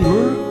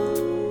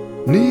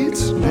world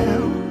needs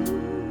now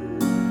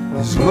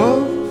is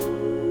love,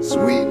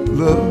 sweet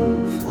love.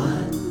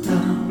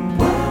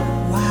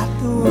 what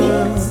the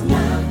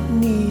world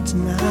needs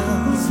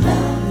now is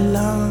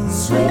love,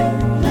 sweet,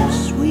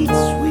 sweet,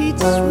 sweet,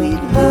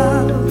 sweet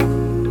love.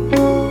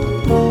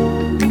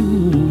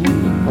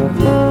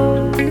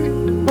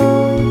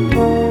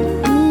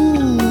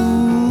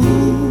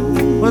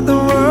 What the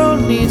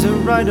world needs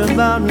right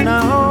about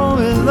now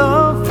is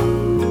love,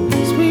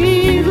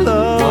 sweet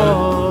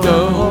love.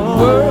 The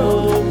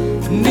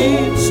world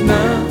needs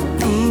now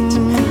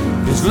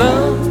is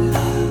love,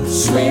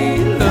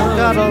 sweet love.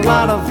 Got a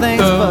lot of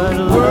things, The but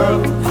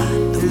world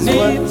is needs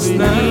what we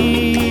now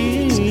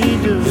need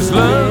is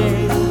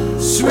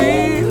love,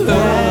 sweet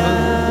love.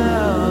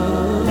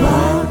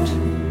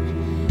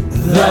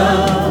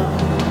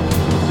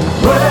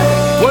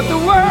 What the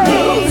world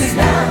needs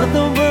now What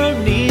the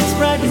world needs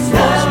right is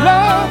now.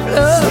 love,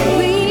 love.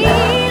 Sweet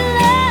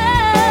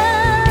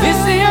love.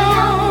 It's the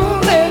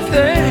only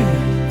thing.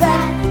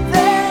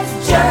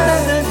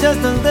 Just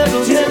a little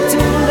bit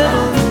too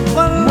little.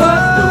 One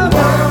What the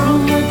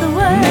world What the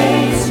world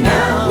needs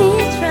now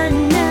needs right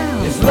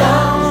now is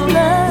love,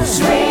 love.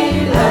 sweet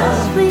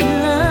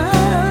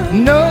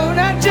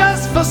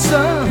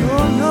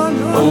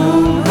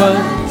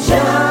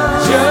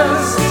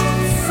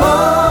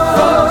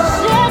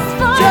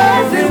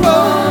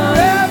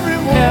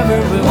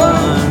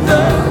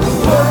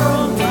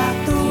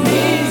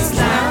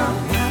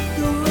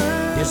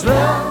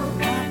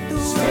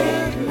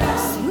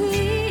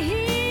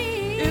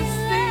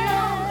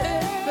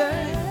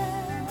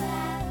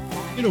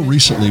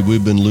recently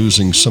we've been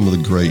losing some of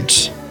the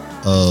greats.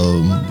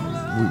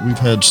 We've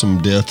had some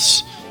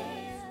deaths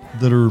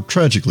that are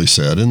tragically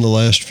sad. In the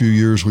last few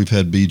years, we've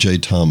had B.J.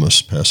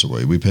 Thomas pass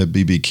away. We've had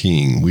B.B.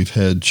 King. We've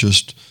had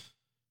just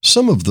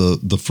some of the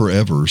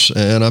forevers.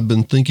 And I've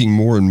been thinking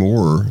more and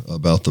more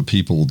about the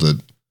people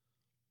that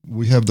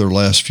we have their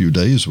last few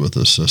days with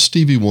us.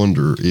 Stevie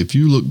Wonder, if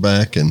you look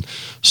back and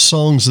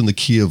Songs in the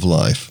Key of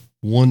Life,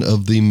 one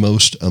of the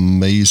most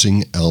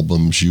amazing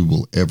albums you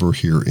will ever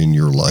hear in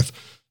your life.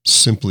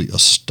 Simply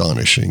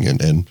astonishing.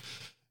 And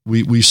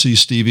we see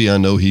Stevie, I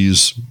know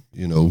he's,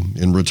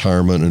 in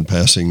retirement and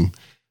passing,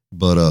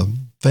 but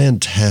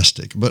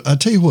fantastic. But I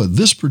tell you what,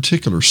 this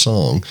particular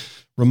song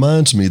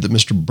reminds me that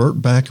Mr.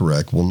 Burt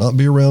Bacharach will not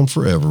be around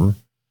forever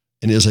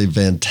and is a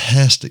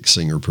fantastic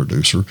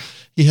singer-producer.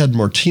 He had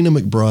Martina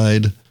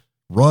McBride,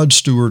 Rod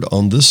Stewart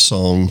on this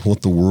song,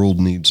 What the World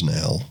Needs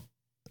Now.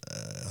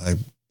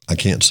 I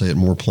can't say it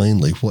more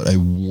plainly. What a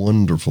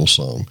wonderful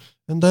song.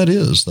 And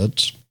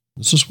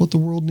this is what the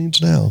world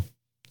needs now.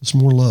 It's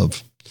more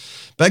love.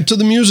 Back to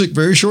the music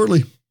very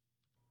shortly.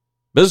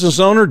 Business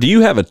owner, do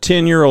you have a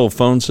 10-year-old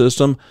phone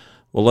system?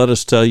 Well, let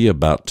us tell you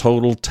about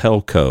Total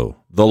Telco,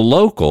 the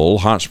local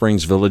Hot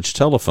Springs Village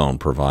telephone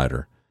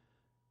provider.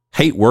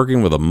 Hate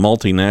working with a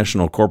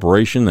multinational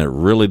corporation that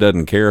really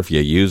doesn't care if you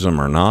use them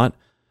or not?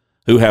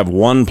 Who have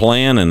one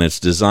plan and it's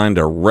designed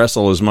to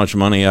wrestle as much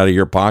money out of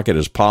your pocket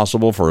as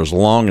possible for as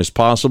long as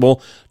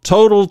possible?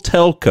 Total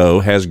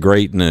Telco has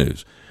great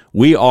news.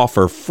 We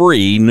offer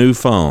free new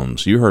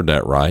phones. You heard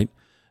that right.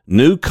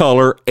 New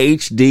color,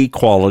 HD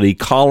quality,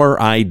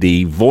 caller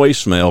ID,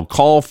 voicemail,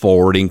 call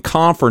forwarding,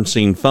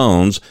 conferencing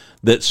phones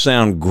that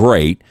sound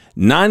great,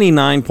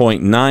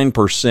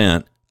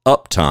 99.9%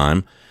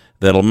 uptime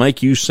that'll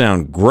make you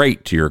sound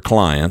great to your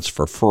clients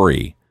for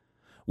free.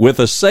 With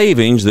a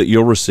savings that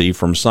you'll receive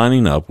from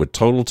signing up with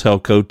Total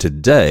Telco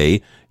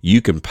today,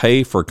 you can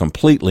pay for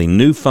completely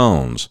new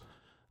phones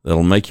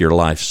that'll make your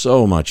life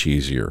so much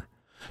easier.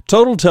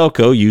 Total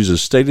Telco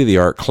uses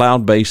state-of-the-art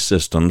cloud-based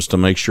systems to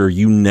make sure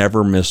you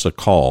never miss a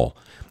call,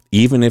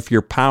 even if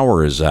your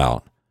power is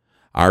out.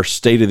 Our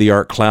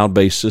state-of-the-art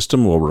cloud-based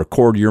system will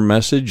record your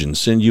message and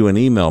send you an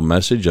email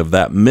message of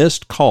that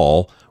missed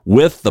call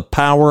with the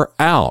power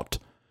out.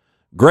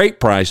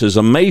 Great prices,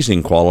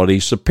 amazing quality,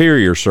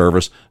 superior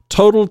service.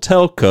 Total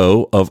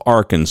Telco of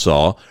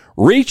Arkansas.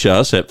 Reach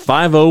us at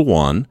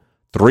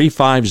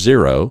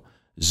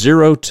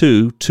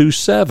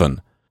 501-350-0227.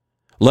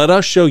 Let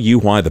us show you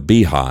why the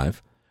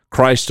Beehive,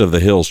 Christ of the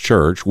Hills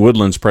Church,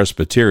 Woodlands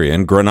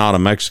Presbyterian, Granada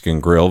Mexican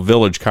Grill,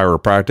 Village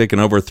Chiropractic, and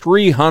over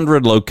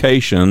 300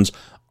 locations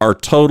are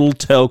Total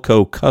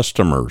Telco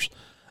customers.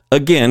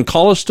 Again,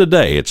 call us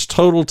today. It's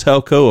Total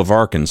Telco of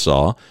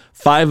Arkansas,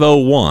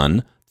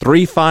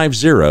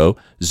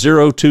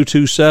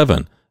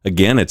 501-350-0227.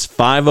 Again, it's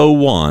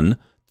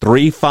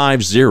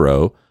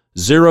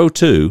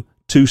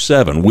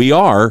 501-350-0227. We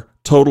are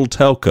Total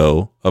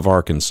Telco of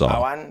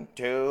Arkansas. 1,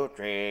 2,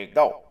 3,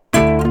 go.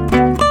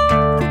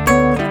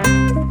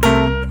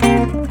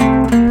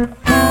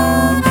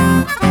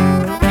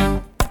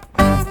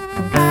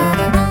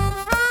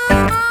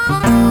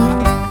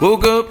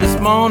 Woke up this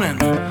morning,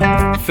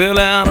 fell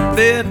out of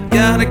bed,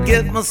 gotta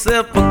get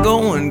myself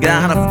a-going,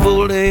 got a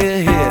full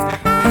day ahead.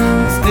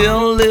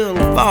 Still a little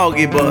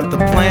foggy, but the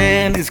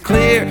plan is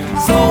clear.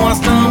 So I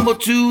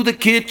stumbled to the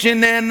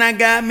kitchen and I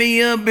got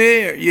me a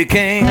beer. You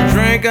can't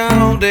drink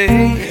all day.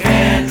 You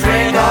can't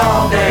drink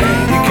all day.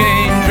 You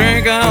can't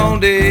drink all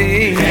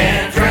day. You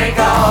can't drink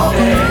all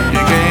day. You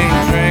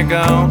can't drink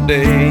all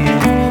day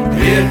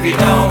if you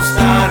don't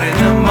start in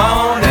the morning.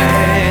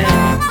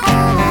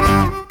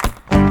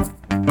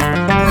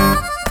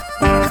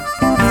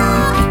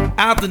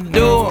 Out the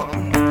door,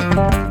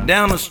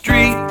 down the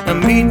street, I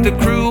meet the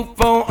crew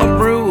for a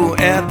brew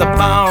at the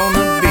bar on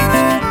the beach.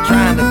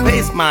 Trying to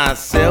pace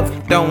myself,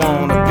 don't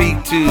wanna be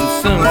too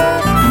soon.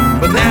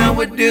 But now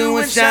we're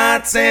doing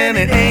shots and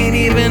it ain't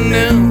even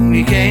noon.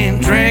 You can't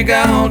drink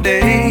all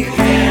day. You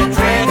can't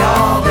drink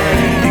all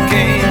day. You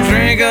can't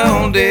drink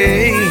all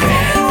day. You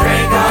can't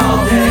drink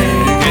all day.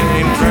 You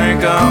can't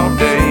drink all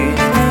day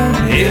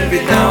if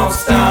you don't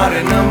start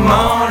in the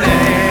morning.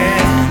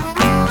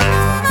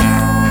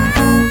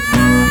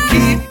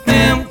 Keep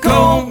them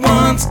cold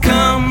ones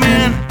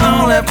coming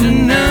all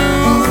afternoon.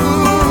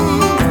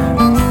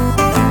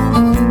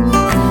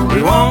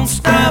 We won't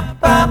stop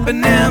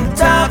popping them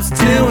tops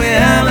till we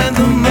howl at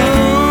the moon.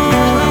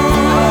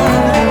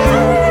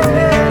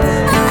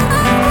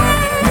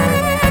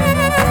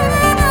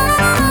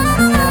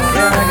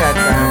 Yeah, I got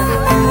time for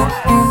one more.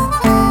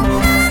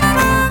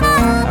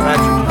 How about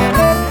you?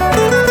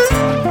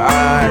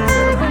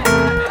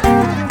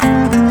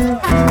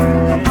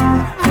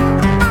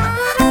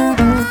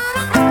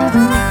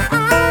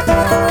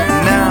 All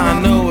right, now I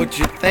know what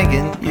you're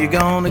thinking. You're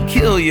gonna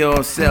kill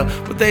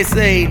yourself, but they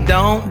say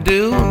don't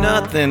do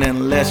nothing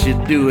unless you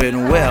do it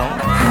well.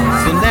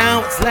 So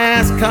now it's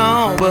last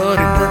call, but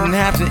it wouldn't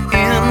have to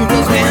end,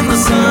 'cause when the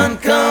sun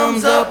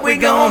comes up we're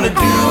gonna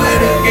do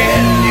it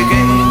again. You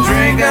can't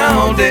drink drink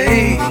all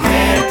day. You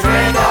can't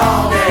drink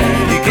all day.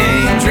 You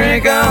can't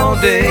drink all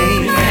day.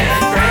 You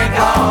can't drink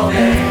all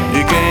day.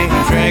 You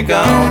can't drink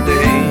all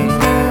day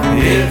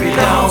if you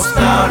don't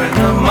start in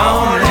the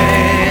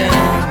morning.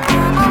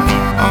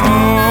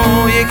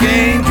 Oh, you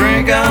can't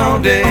drink all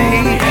day.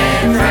 You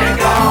can't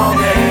drink all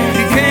day.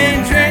 You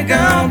can't drink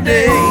all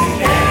day.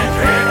 You can't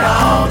drink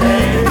all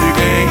day. You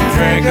can't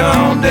drink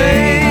all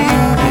day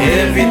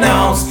if you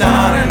don't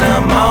start in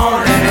the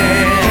morning.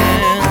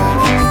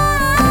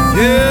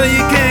 Yeah,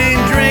 you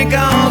can't drink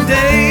all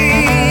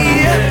day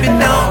if you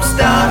don't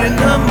start in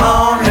the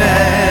morning.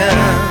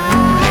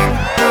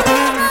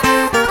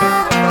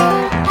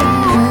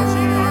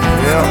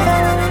 Yeah,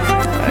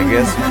 I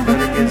guess we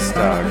better get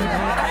started.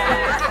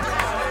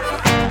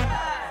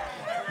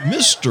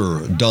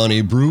 Mr.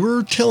 Donnie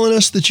Brewer telling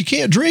us that you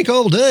can't drink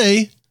all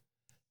day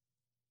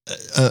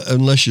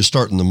unless you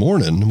start in the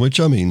morning, which,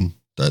 I mean,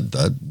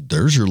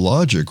 there's your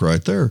logic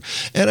right there.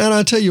 And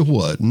I tell you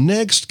what,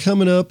 next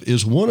coming up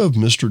is one of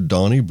Mr.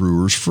 Donnie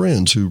Brewer's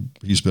friends who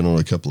he's been on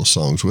a couple of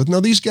songs with. Now,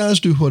 these guys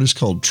do what is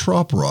called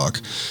trop rock.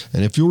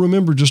 And if you'll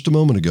remember just a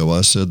moment ago,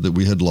 I said that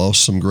we had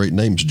lost some great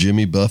names,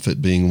 Jimmy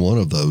Buffett being one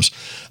of those.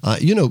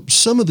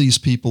 Some of these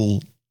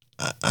people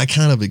I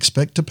kind of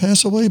expect to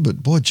pass away,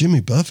 but boy, Jimmy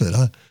Buffett,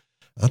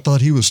 I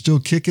thought he was still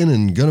kicking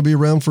and going to be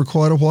around for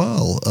quite a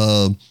while.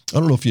 I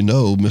don't know if you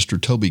know,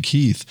 Mr. Toby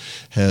Keith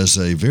has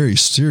a very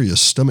serious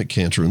stomach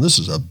cancer, and this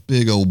is a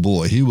big old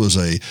boy. He was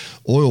a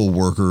oil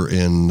worker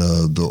in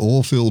the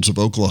oil fields of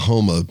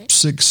Oklahoma,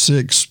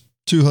 6'6",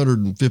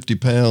 250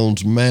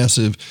 pounds,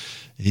 massive.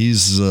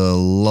 He's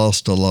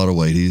lost a lot of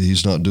weight.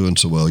 He's not doing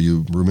so well.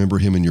 You remember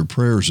him in your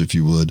prayers if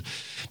you would.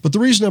 But the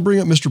reason I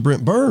bring up Mr.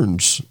 Brent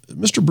Burns,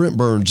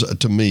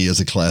 to me is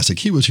a classic.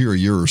 He was here a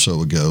year or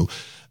so ago.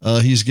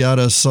 He's got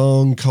a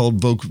song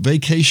called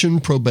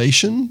Vacation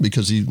Probation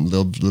because he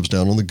lives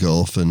down on the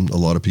Gulf, and a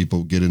lot of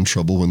people get in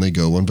trouble when they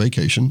go on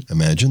vacation.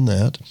 Imagine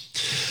that.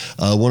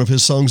 One of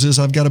his songs is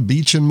I've Got a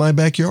Beach in My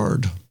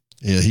Backyard.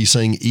 Yeah, he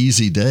sang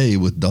Easy Day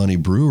with Donnie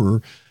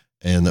Brewer,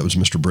 and that was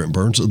Mr. Brent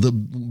Burns. The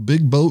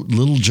Big Boat,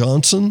 Little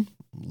Johnson,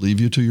 leave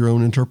you to your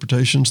own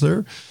interpretations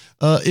there.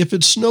 If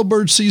it's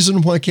snowbird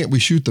season, why can't we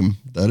shoot them?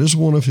 That is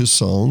one of his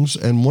songs,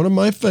 and one of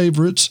my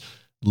favorites,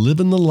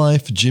 Living the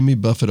Life Jimmy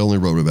Buffett only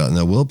wrote about.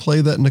 Now, we'll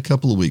play that in a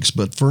couple of weeks,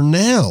 but for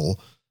now,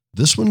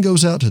 this one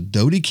goes out to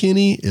Dodie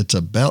Kinney. It's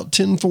about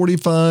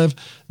 10:45.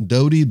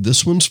 Dodie,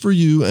 this one's for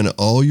you and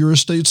all your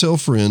estate sale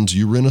friends,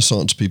 you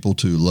Renaissance people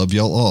too. Love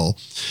y'all all.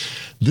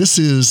 This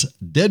is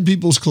Dead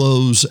People's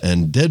Clothes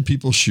and Dead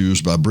People's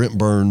Shoes by Brent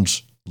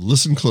Burns.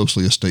 Listen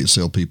closely, estate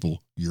sale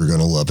people. You're going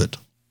to love it.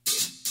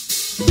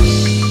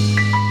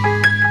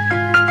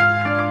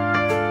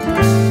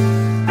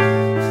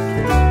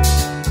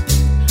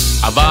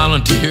 I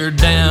volunteer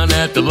down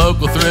at the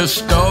local thrift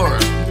store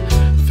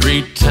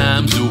 3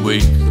 times a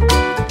week.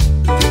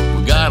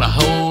 We got a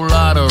whole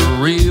lot of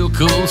real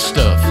cool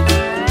stuff,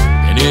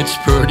 and it's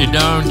pretty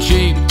darn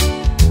cheap.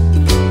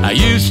 I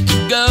used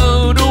to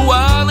go to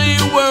Wally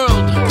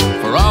World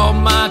for all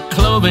my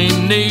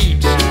clothing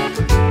needs.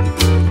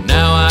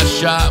 Now I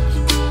shop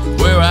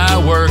where I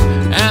work,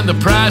 and the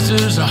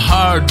prices are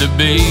hard to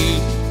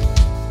beat.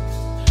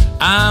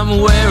 I'm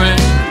wearing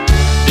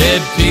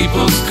dead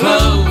people's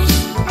clothes,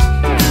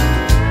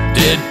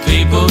 dead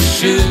people's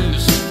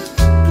shoes.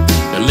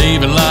 They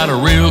leave a lot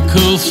of real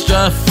cool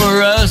stuff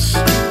for us.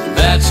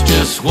 That's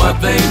just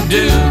what they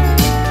do.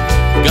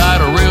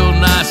 Got a real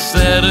nice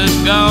set of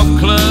golf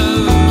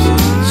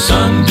clubs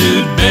some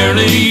dude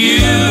barely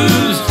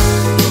used.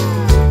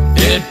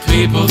 Dead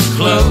people's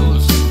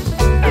clothes,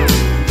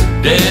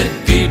 dead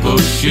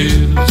people's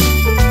shoes.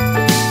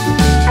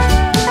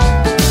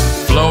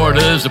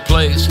 Florida's a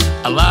place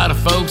a lot of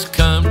folks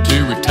come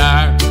to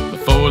retire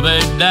before they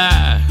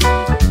die.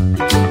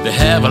 They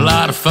have a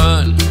lot of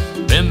fun,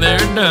 then they're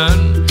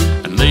done,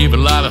 and leave a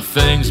lot of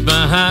things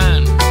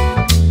behind.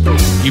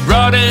 He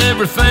brought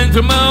everything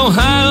from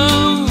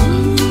Ohio,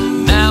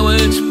 now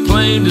it's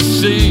plain to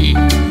see.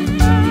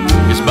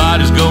 His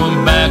body's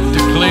going back to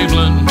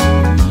Cleveland,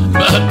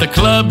 but the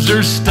clubs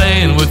are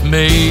staying with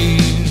me.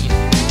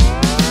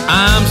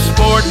 I'm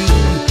sporting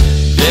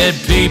dead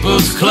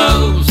people's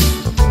clothes,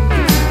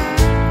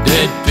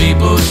 dead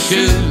people's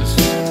shoes.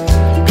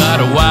 Got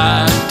a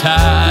white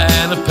tie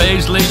and a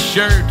paisley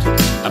shirt,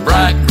 a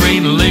bright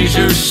green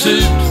leisure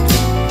suit,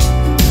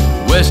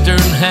 western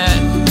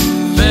hat,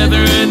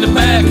 feather in the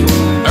back,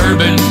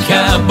 urban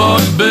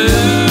cowboy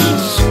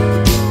boots.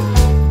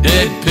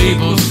 Dead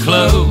people's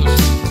clothes,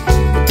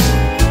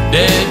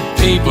 dead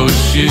people's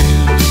shoes.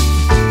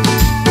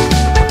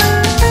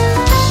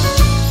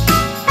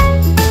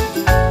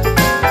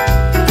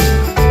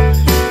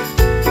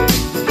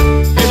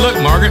 Hey, look,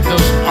 Margaret,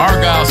 those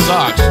Argyle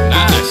socks,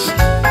 nice.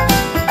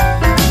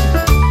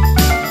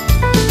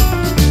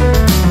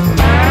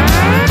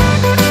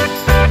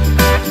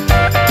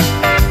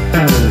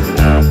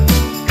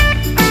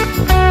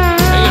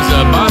 Hey, is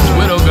Bob's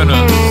widow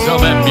gonna sell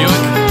that Buick?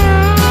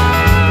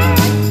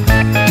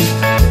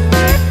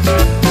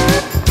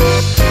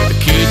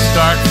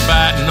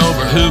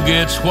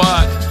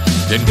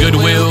 then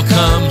goodwill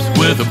comes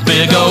with a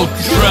big old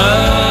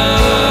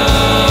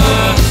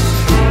truck.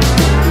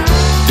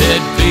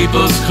 Dead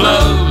people's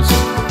clothes,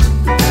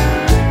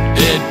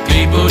 dead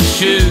people's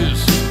shoes.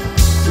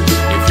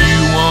 If you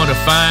want to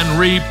find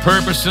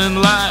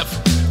repurposing life,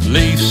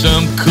 leave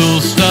some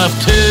cool stuff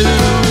too.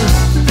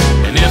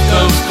 And if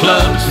those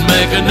clubs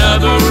make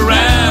another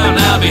round,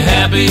 I'll be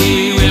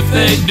happy if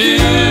they do.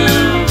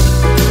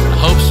 I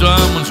hope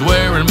someone's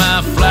wearing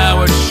my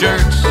flowered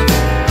shirts,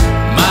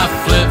 my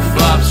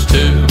flip-flops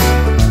too.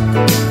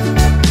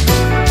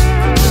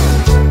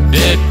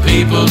 Dead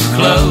people's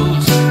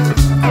clothes,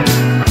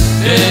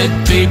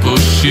 dead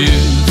people's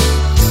shoes.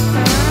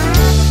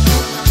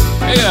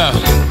 Hey,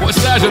 what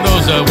size are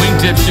those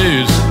wingtip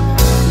shoes?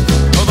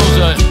 Oh,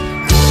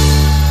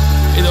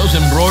 those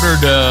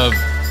embroidered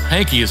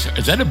hankies.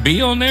 Is that a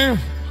bee on there?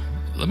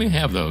 Let me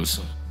have those.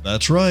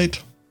 That's right.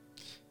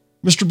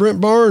 Mr. Brent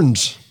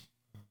Barnes.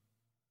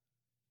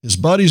 His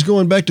body's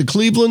going back to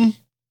Cleveland,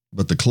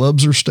 but the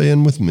clubs are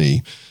staying with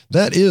me.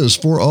 That is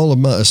for all of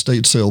my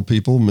estate sale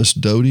people, Miss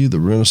Doty, the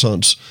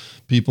Renaissance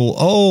people,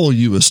 all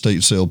you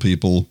estate sale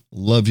people,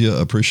 love you,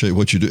 appreciate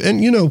what you do.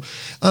 And, you know,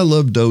 I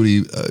love Doty.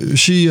 How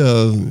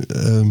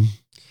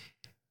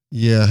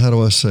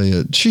do I say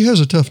it? She has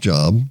a tough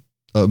job,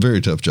 a very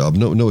tough job,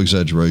 no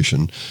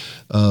exaggeration.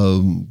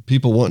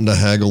 People wanting to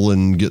haggle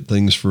and get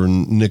things for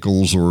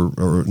nickels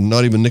or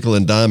not even nickel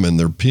and diamond,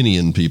 they're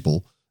pennying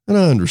people. And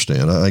I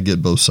understand. I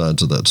get both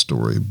sides of that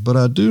story. But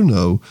I do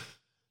know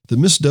that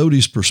Miss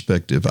Doty's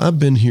perspective, I've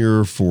been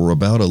here for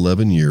about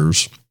 11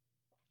 years.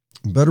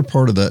 Better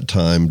part of that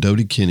time,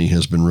 Doty Kinney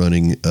has been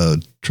running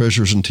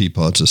Treasures and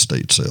Teapots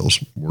estate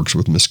sales, works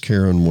with Miss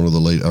Karen, one of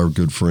our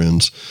good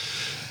friends.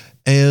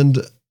 And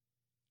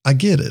I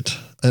get it.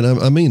 And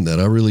I mean that.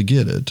 I really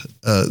get it.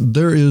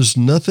 There is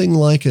nothing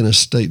like an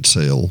estate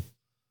sale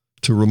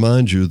to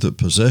remind you that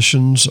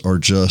possessions are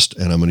just,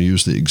 and I'm going to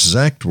use the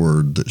exact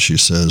word that she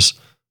says,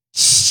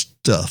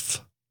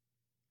 stuff.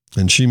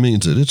 And she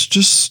means it. It's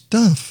just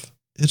stuff.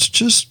 It's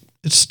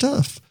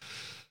stuff.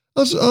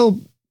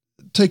 I'll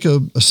take a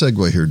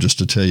segue here just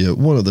to tell you,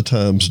 one of the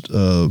times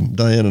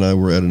Diane and I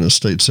were at an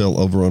estate sale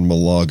over on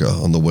Malaga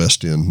on the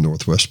west end,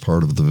 northwest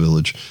part of the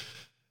village.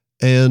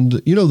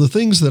 And, you know, the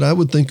things that I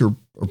would think are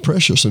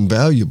precious and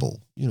valuable,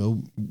 you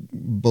know,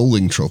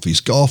 bowling trophies,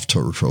 golf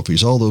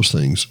trophies, all those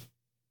things,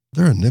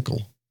 they're a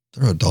nickel.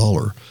 They're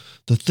 $1.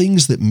 The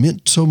things that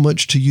meant so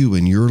much to you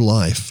in your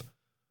life,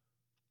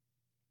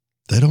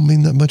 they don't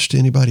mean that much to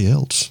anybody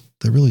else.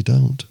 They really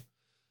don't.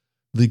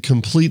 The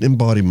complete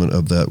embodiment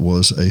of that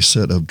was a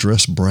set of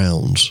dress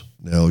browns.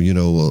 Now, you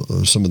know,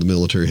 some of the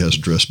military has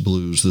dress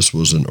blues. This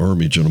was an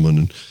Army gentleman,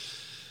 and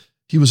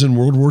he was in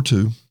World War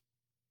II,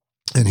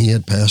 and he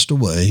had passed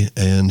away,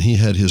 and he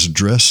had his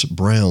dress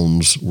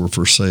browns were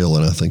for sale,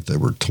 and I think they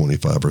were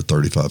 $25 or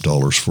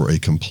 $35 for a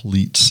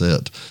complete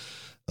set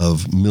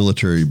of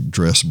military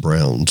dress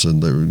browns,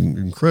 and they were an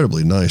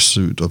incredibly nice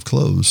suit of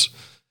clothes.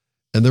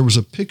 And there was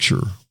a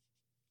picture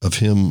of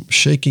him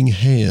shaking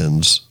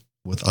hands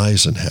with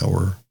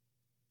Eisenhower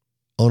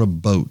on a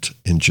boat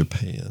in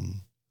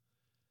Japan.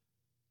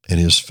 And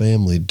his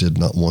family did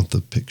not want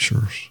the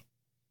pictures.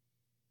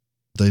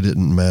 They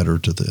didn't matter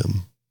to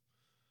them.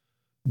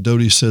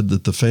 Doty said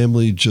that the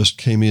family just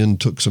came in,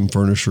 took some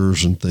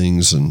furnitures and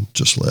things, and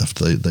just left.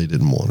 They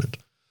didn't want it.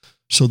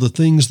 So the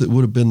things that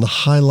would have been the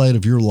highlight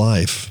of your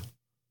life,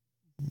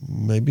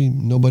 maybe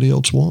nobody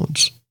else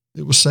wants.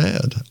 It was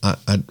sad. I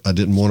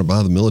didn't want to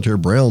buy the military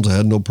browns. I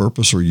had no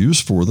purpose or use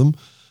for them.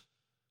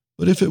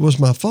 But if it was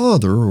my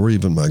father or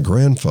even my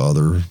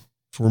grandfather,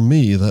 for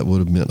me, that would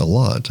have meant a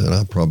lot, and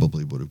I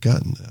probably would have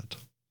gotten that.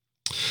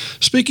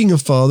 Speaking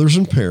of fathers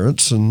and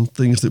parents and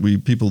things that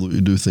people that we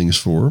do things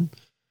for,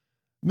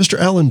 Mr.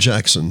 Alan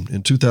Jackson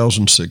in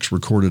 2006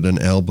 recorded an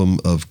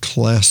album of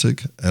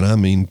classic, and I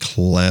mean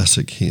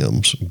classic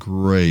hymns.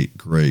 Great,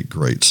 great,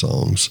 great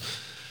songs.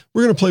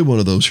 We're going to play one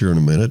of those here in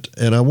a minute,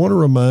 and I want to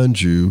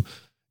remind you,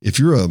 if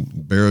you're a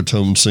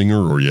baritone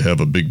singer or you have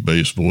a big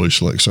bass voice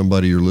like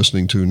somebody you're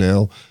listening to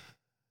now,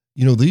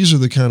 you know, these are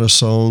the kind of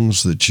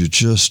songs that you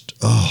just,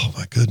 oh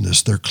my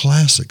goodness, they're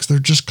classics. They're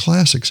just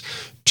classics.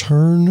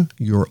 Turn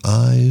your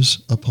eyes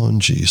upon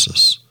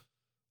Jesus.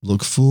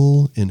 Look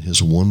full in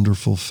his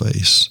wonderful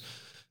face,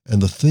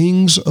 and the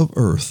things of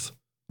earth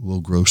will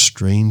grow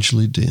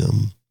strangely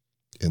dim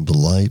in the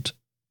light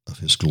of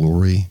his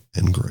glory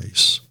and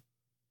grace.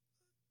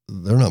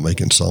 They're not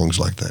making songs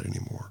like that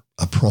anymore.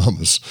 I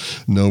promise.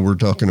 No, we're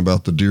talking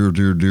about the dear,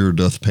 dear, dear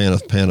doth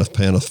panteth, panteth,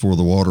 panteth for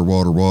the water,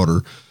 water,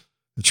 water.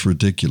 It's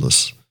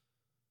ridiculous.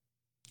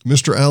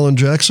 Mr. Alan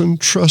Jackson,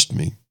 trust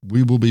me,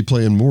 we will be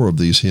playing more of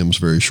these hymns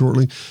very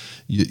shortly.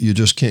 You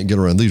just can't get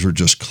around. These are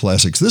just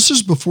classics. This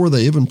is before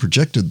they even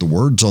projected the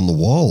words on the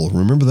wall.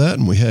 Remember that?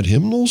 And we had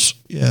hymnals?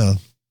 Yeah.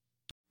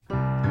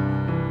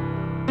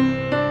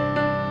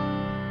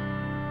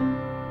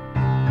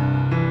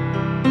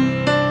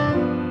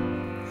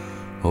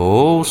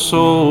 Oh,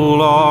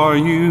 soul, are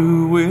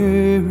you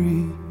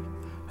weary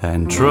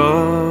and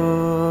troubled?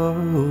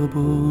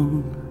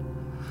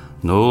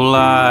 No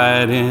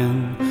light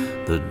in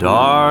the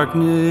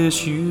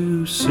darkness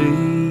you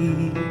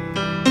see.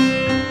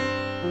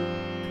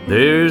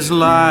 There's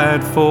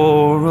light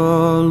for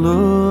a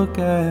look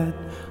at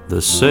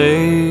the Savior,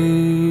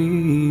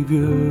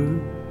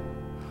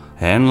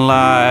 and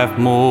life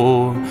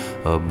more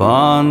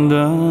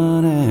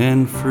abundant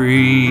and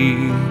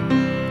free.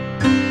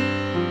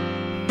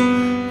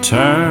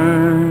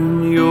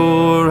 Turn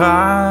your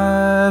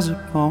eyes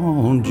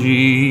upon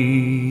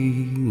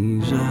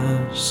Jesus.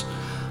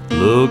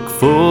 Look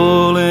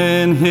full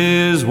in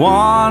his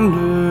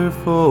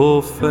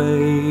wonderful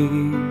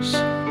face,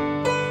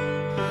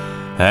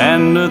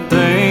 and the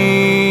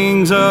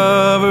things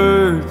of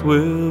earth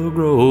will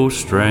grow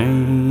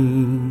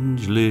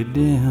strangely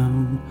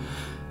dim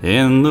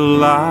in the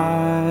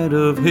light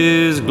of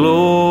his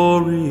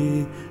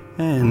glory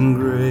and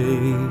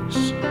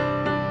grace.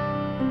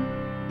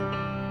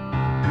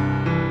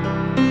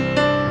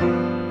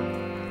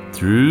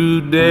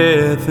 Through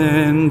death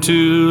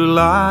into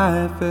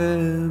life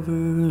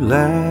everlasting,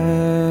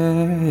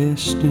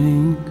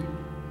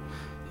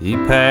 he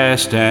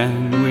passed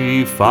and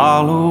we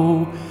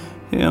follow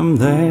him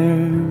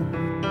there.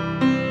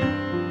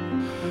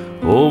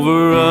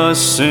 Over us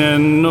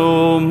sin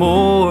no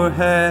more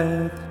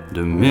hath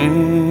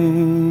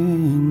dominion,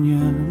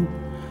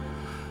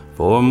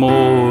 for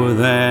more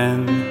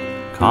than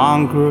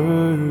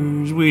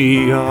conquerors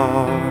we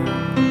are.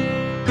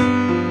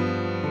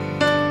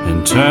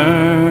 And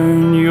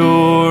turn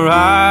your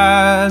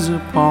eyes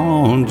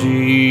upon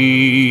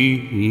Jesus.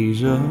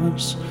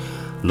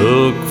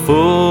 Look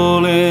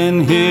full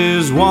in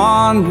his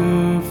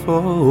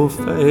wonderful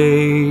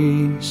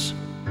face,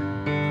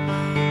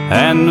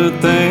 and the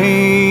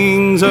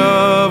things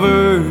of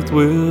earth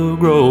will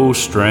grow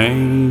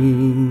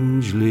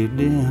strangely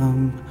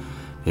dim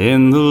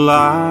in the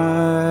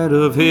light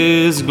of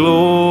his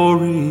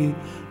glory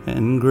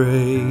and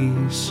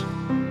grace.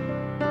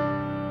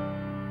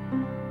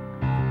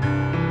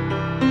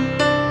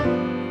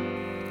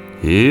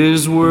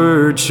 His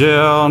word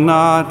shall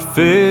not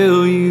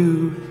fail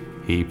you,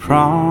 he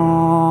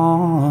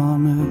promised.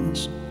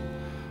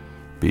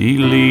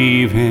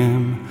 Believe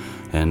him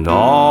and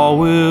all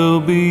will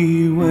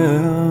be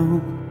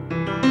well.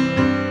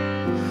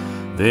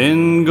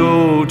 Then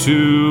go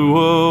to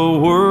a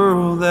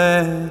world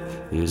that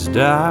is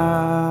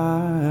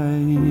dying,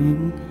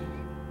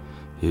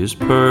 his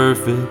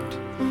perfect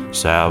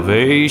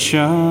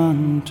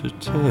salvation to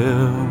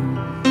tell.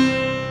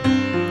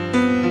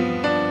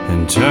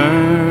 And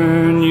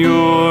turn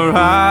your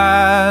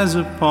eyes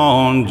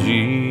upon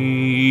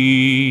Jesus.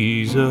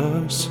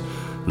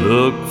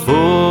 Look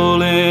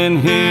full in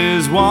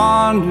his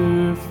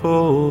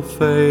wonderful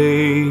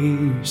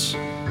face,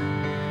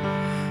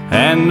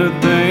 and the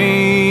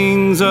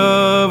things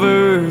of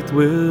earth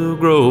will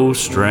grow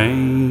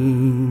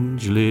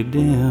strangely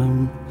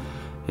dim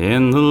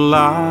in the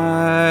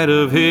light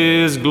of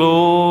his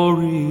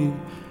glory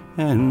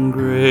and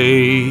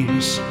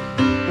grace.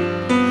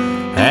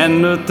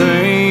 And the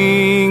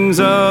things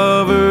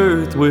of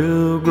earth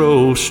will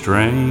grow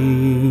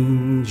strangely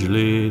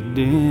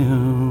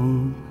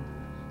dim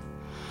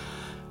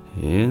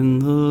in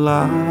the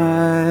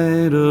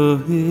light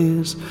of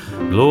his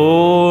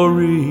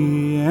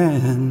glory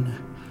and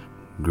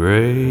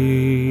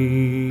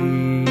grace.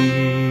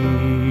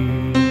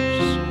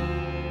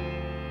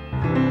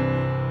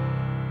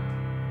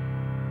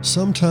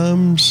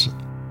 Sometimes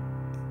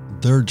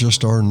there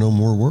just are no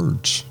more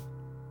words.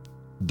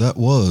 That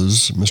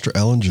was Mr.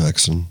 Alan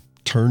Jackson,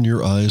 Turn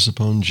Your Eyes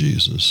Upon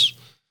Jesus.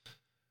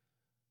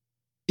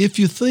 If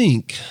you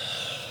think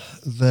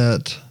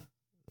that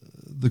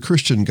the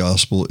Christian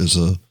gospel is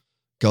a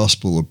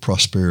gospel of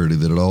prosperity,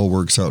 that it all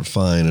works out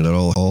fine and it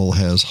all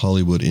has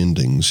Hollywood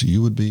endings,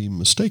 you would be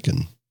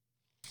mistaken.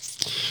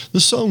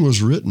 This song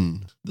was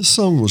written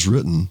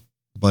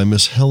by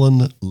Miss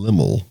Helen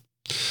Limmel.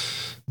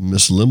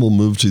 Miss Limmel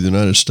moved to the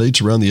United States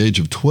around the age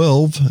of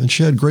 12, and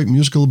she had great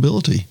musical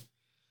ability.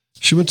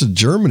 She went to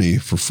Germany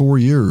for 4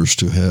 years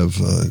to have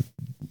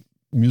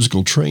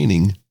musical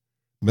training,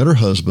 met her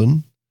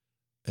husband,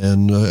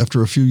 and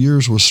after a few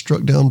years was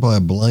struck down by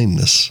a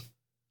blindness,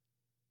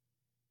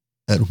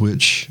 at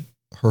which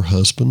her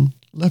husband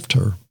left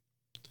her.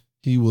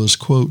 He was,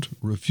 quote,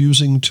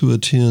 refusing to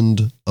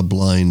attend a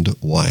blind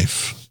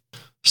wife.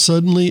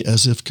 Suddenly,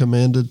 as if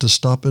commanded to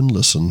stop and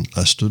listen,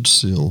 I stood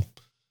still.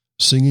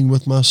 Singing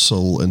with my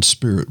soul and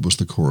spirit was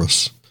the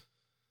chorus.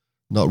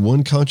 Not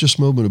one conscious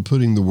moment of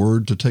putting the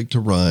word to take to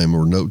rhyme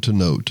or note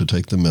to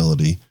take the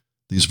melody.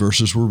 These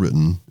verses were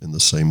written in the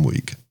same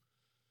week.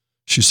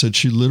 She said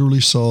she literally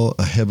saw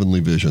a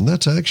heavenly vision.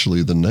 That's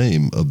actually the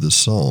name of this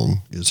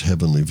song, is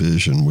Heavenly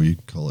Vision. We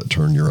call it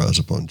Turn Your Eyes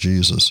Upon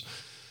Jesus.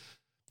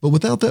 But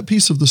without that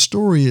piece of the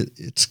story,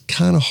 it's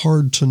kind of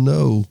hard to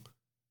know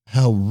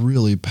how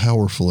really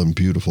powerful and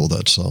beautiful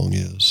that song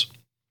is.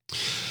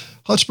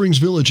 Hot Springs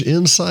Village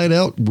Inside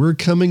Out, we're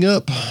coming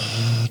up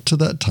to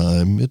that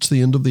time. It's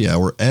the end of the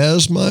hour.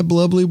 As my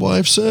lovely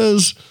wife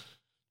says,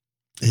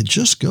 it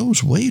just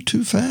goes way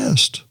too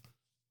fast,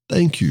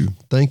 Thank you.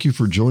 Thank you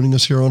for joining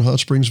us here on Hot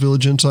Springs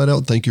Village Inside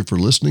Out. Thank you for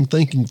listening.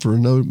 Thank you for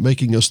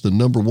making us the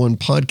 #1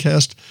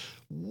 podcast,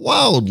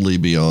 wildly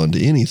beyond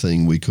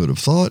anything we could have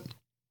thought.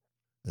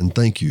 And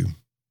thank you.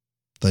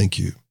 Thank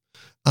you.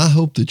 I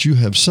hope that you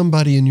have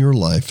somebody in your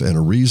life and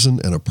a reason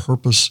and a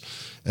purpose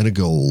and a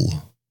goal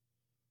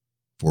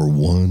for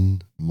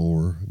one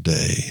more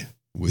day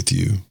with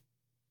you.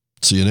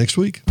 See you next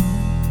week.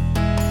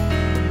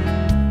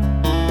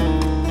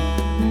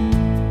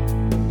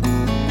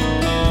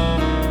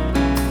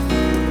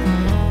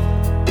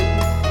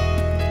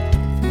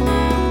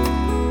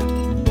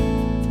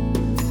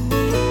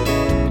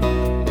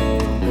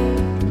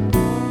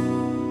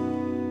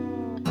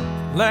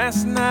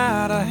 Last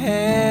night I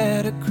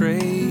had a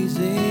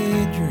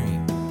crazy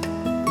dream.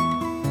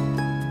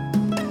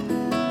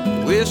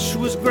 Wish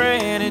was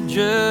granted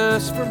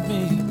just for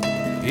me.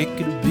 It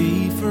could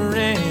be for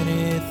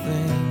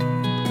anything.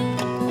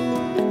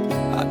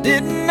 I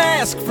didn't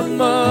ask for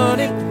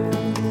money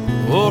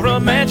or a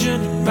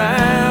mansion in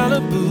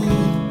Malibu.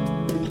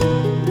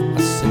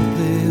 I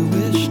simply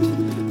wished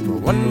for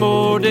one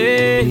more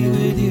day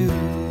with you.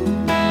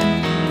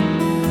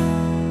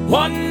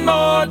 One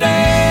more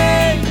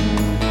day,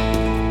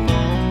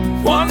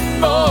 one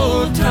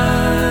more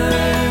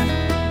time,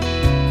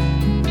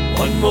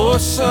 one more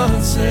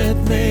sunset,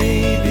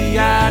 maybe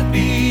I'd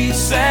be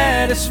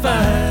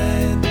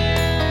satisfied.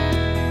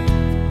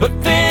 But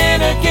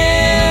then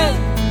again,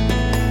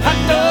 I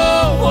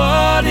know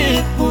what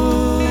it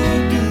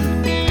would do.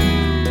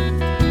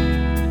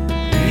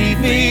 Leave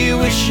me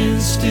wishing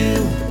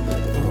still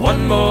for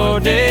one more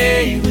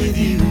day with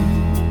you.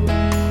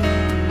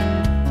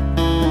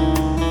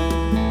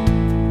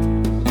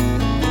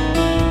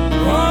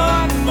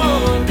 One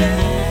more day.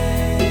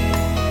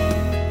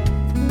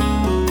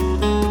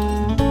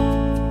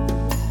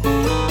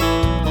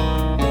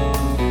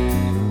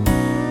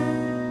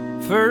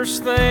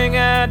 First thing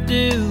I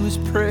do is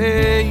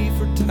pray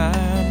for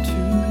time to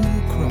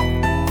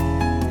crawl.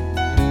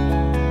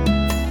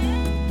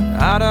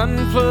 I'd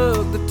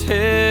unplug the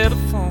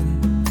telephone,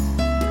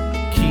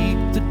 keep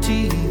the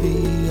TV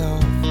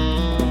off.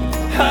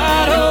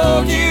 I'd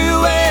hold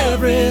you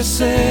every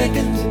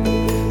second,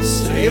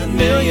 say a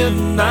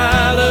million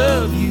I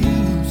love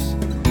yous.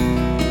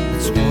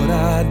 That's what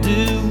I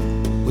do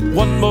with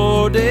one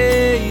more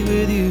day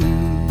with you.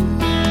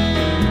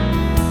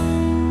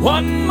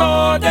 One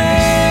more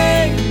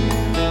day,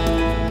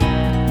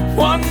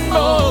 one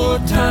more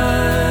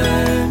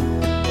time,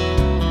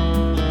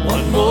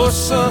 one more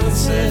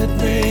sunset,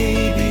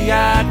 maybe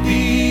I'd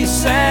be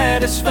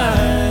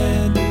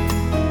satisfied.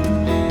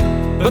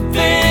 But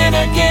then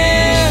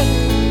again,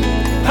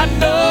 I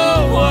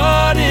know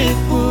what it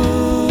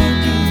would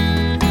do.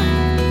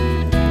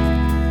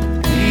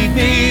 Leave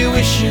me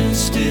wishing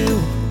still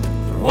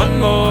for one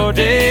more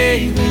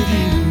day with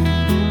you.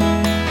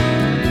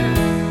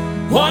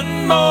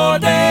 One more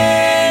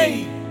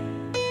day,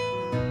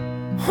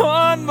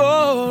 one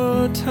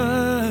more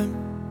time,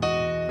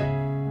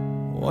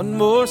 one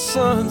more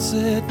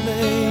sunset,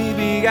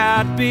 maybe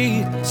I'd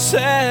be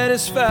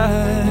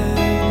satisfied.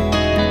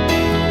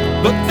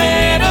 But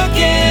then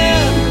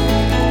again,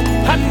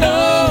 I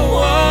know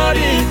what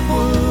it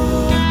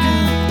would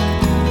do.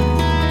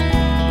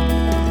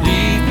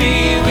 Leave me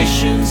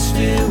wishing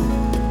still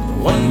for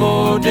one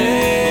more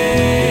day.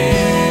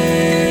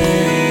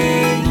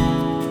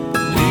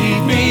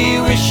 Leave me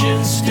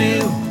wishing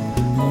still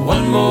for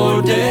one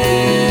more day.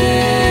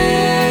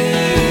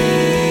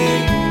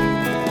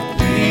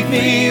 Leave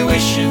me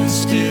wishing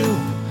still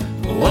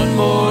for one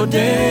more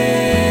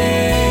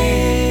day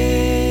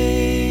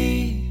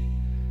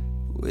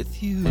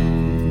with you.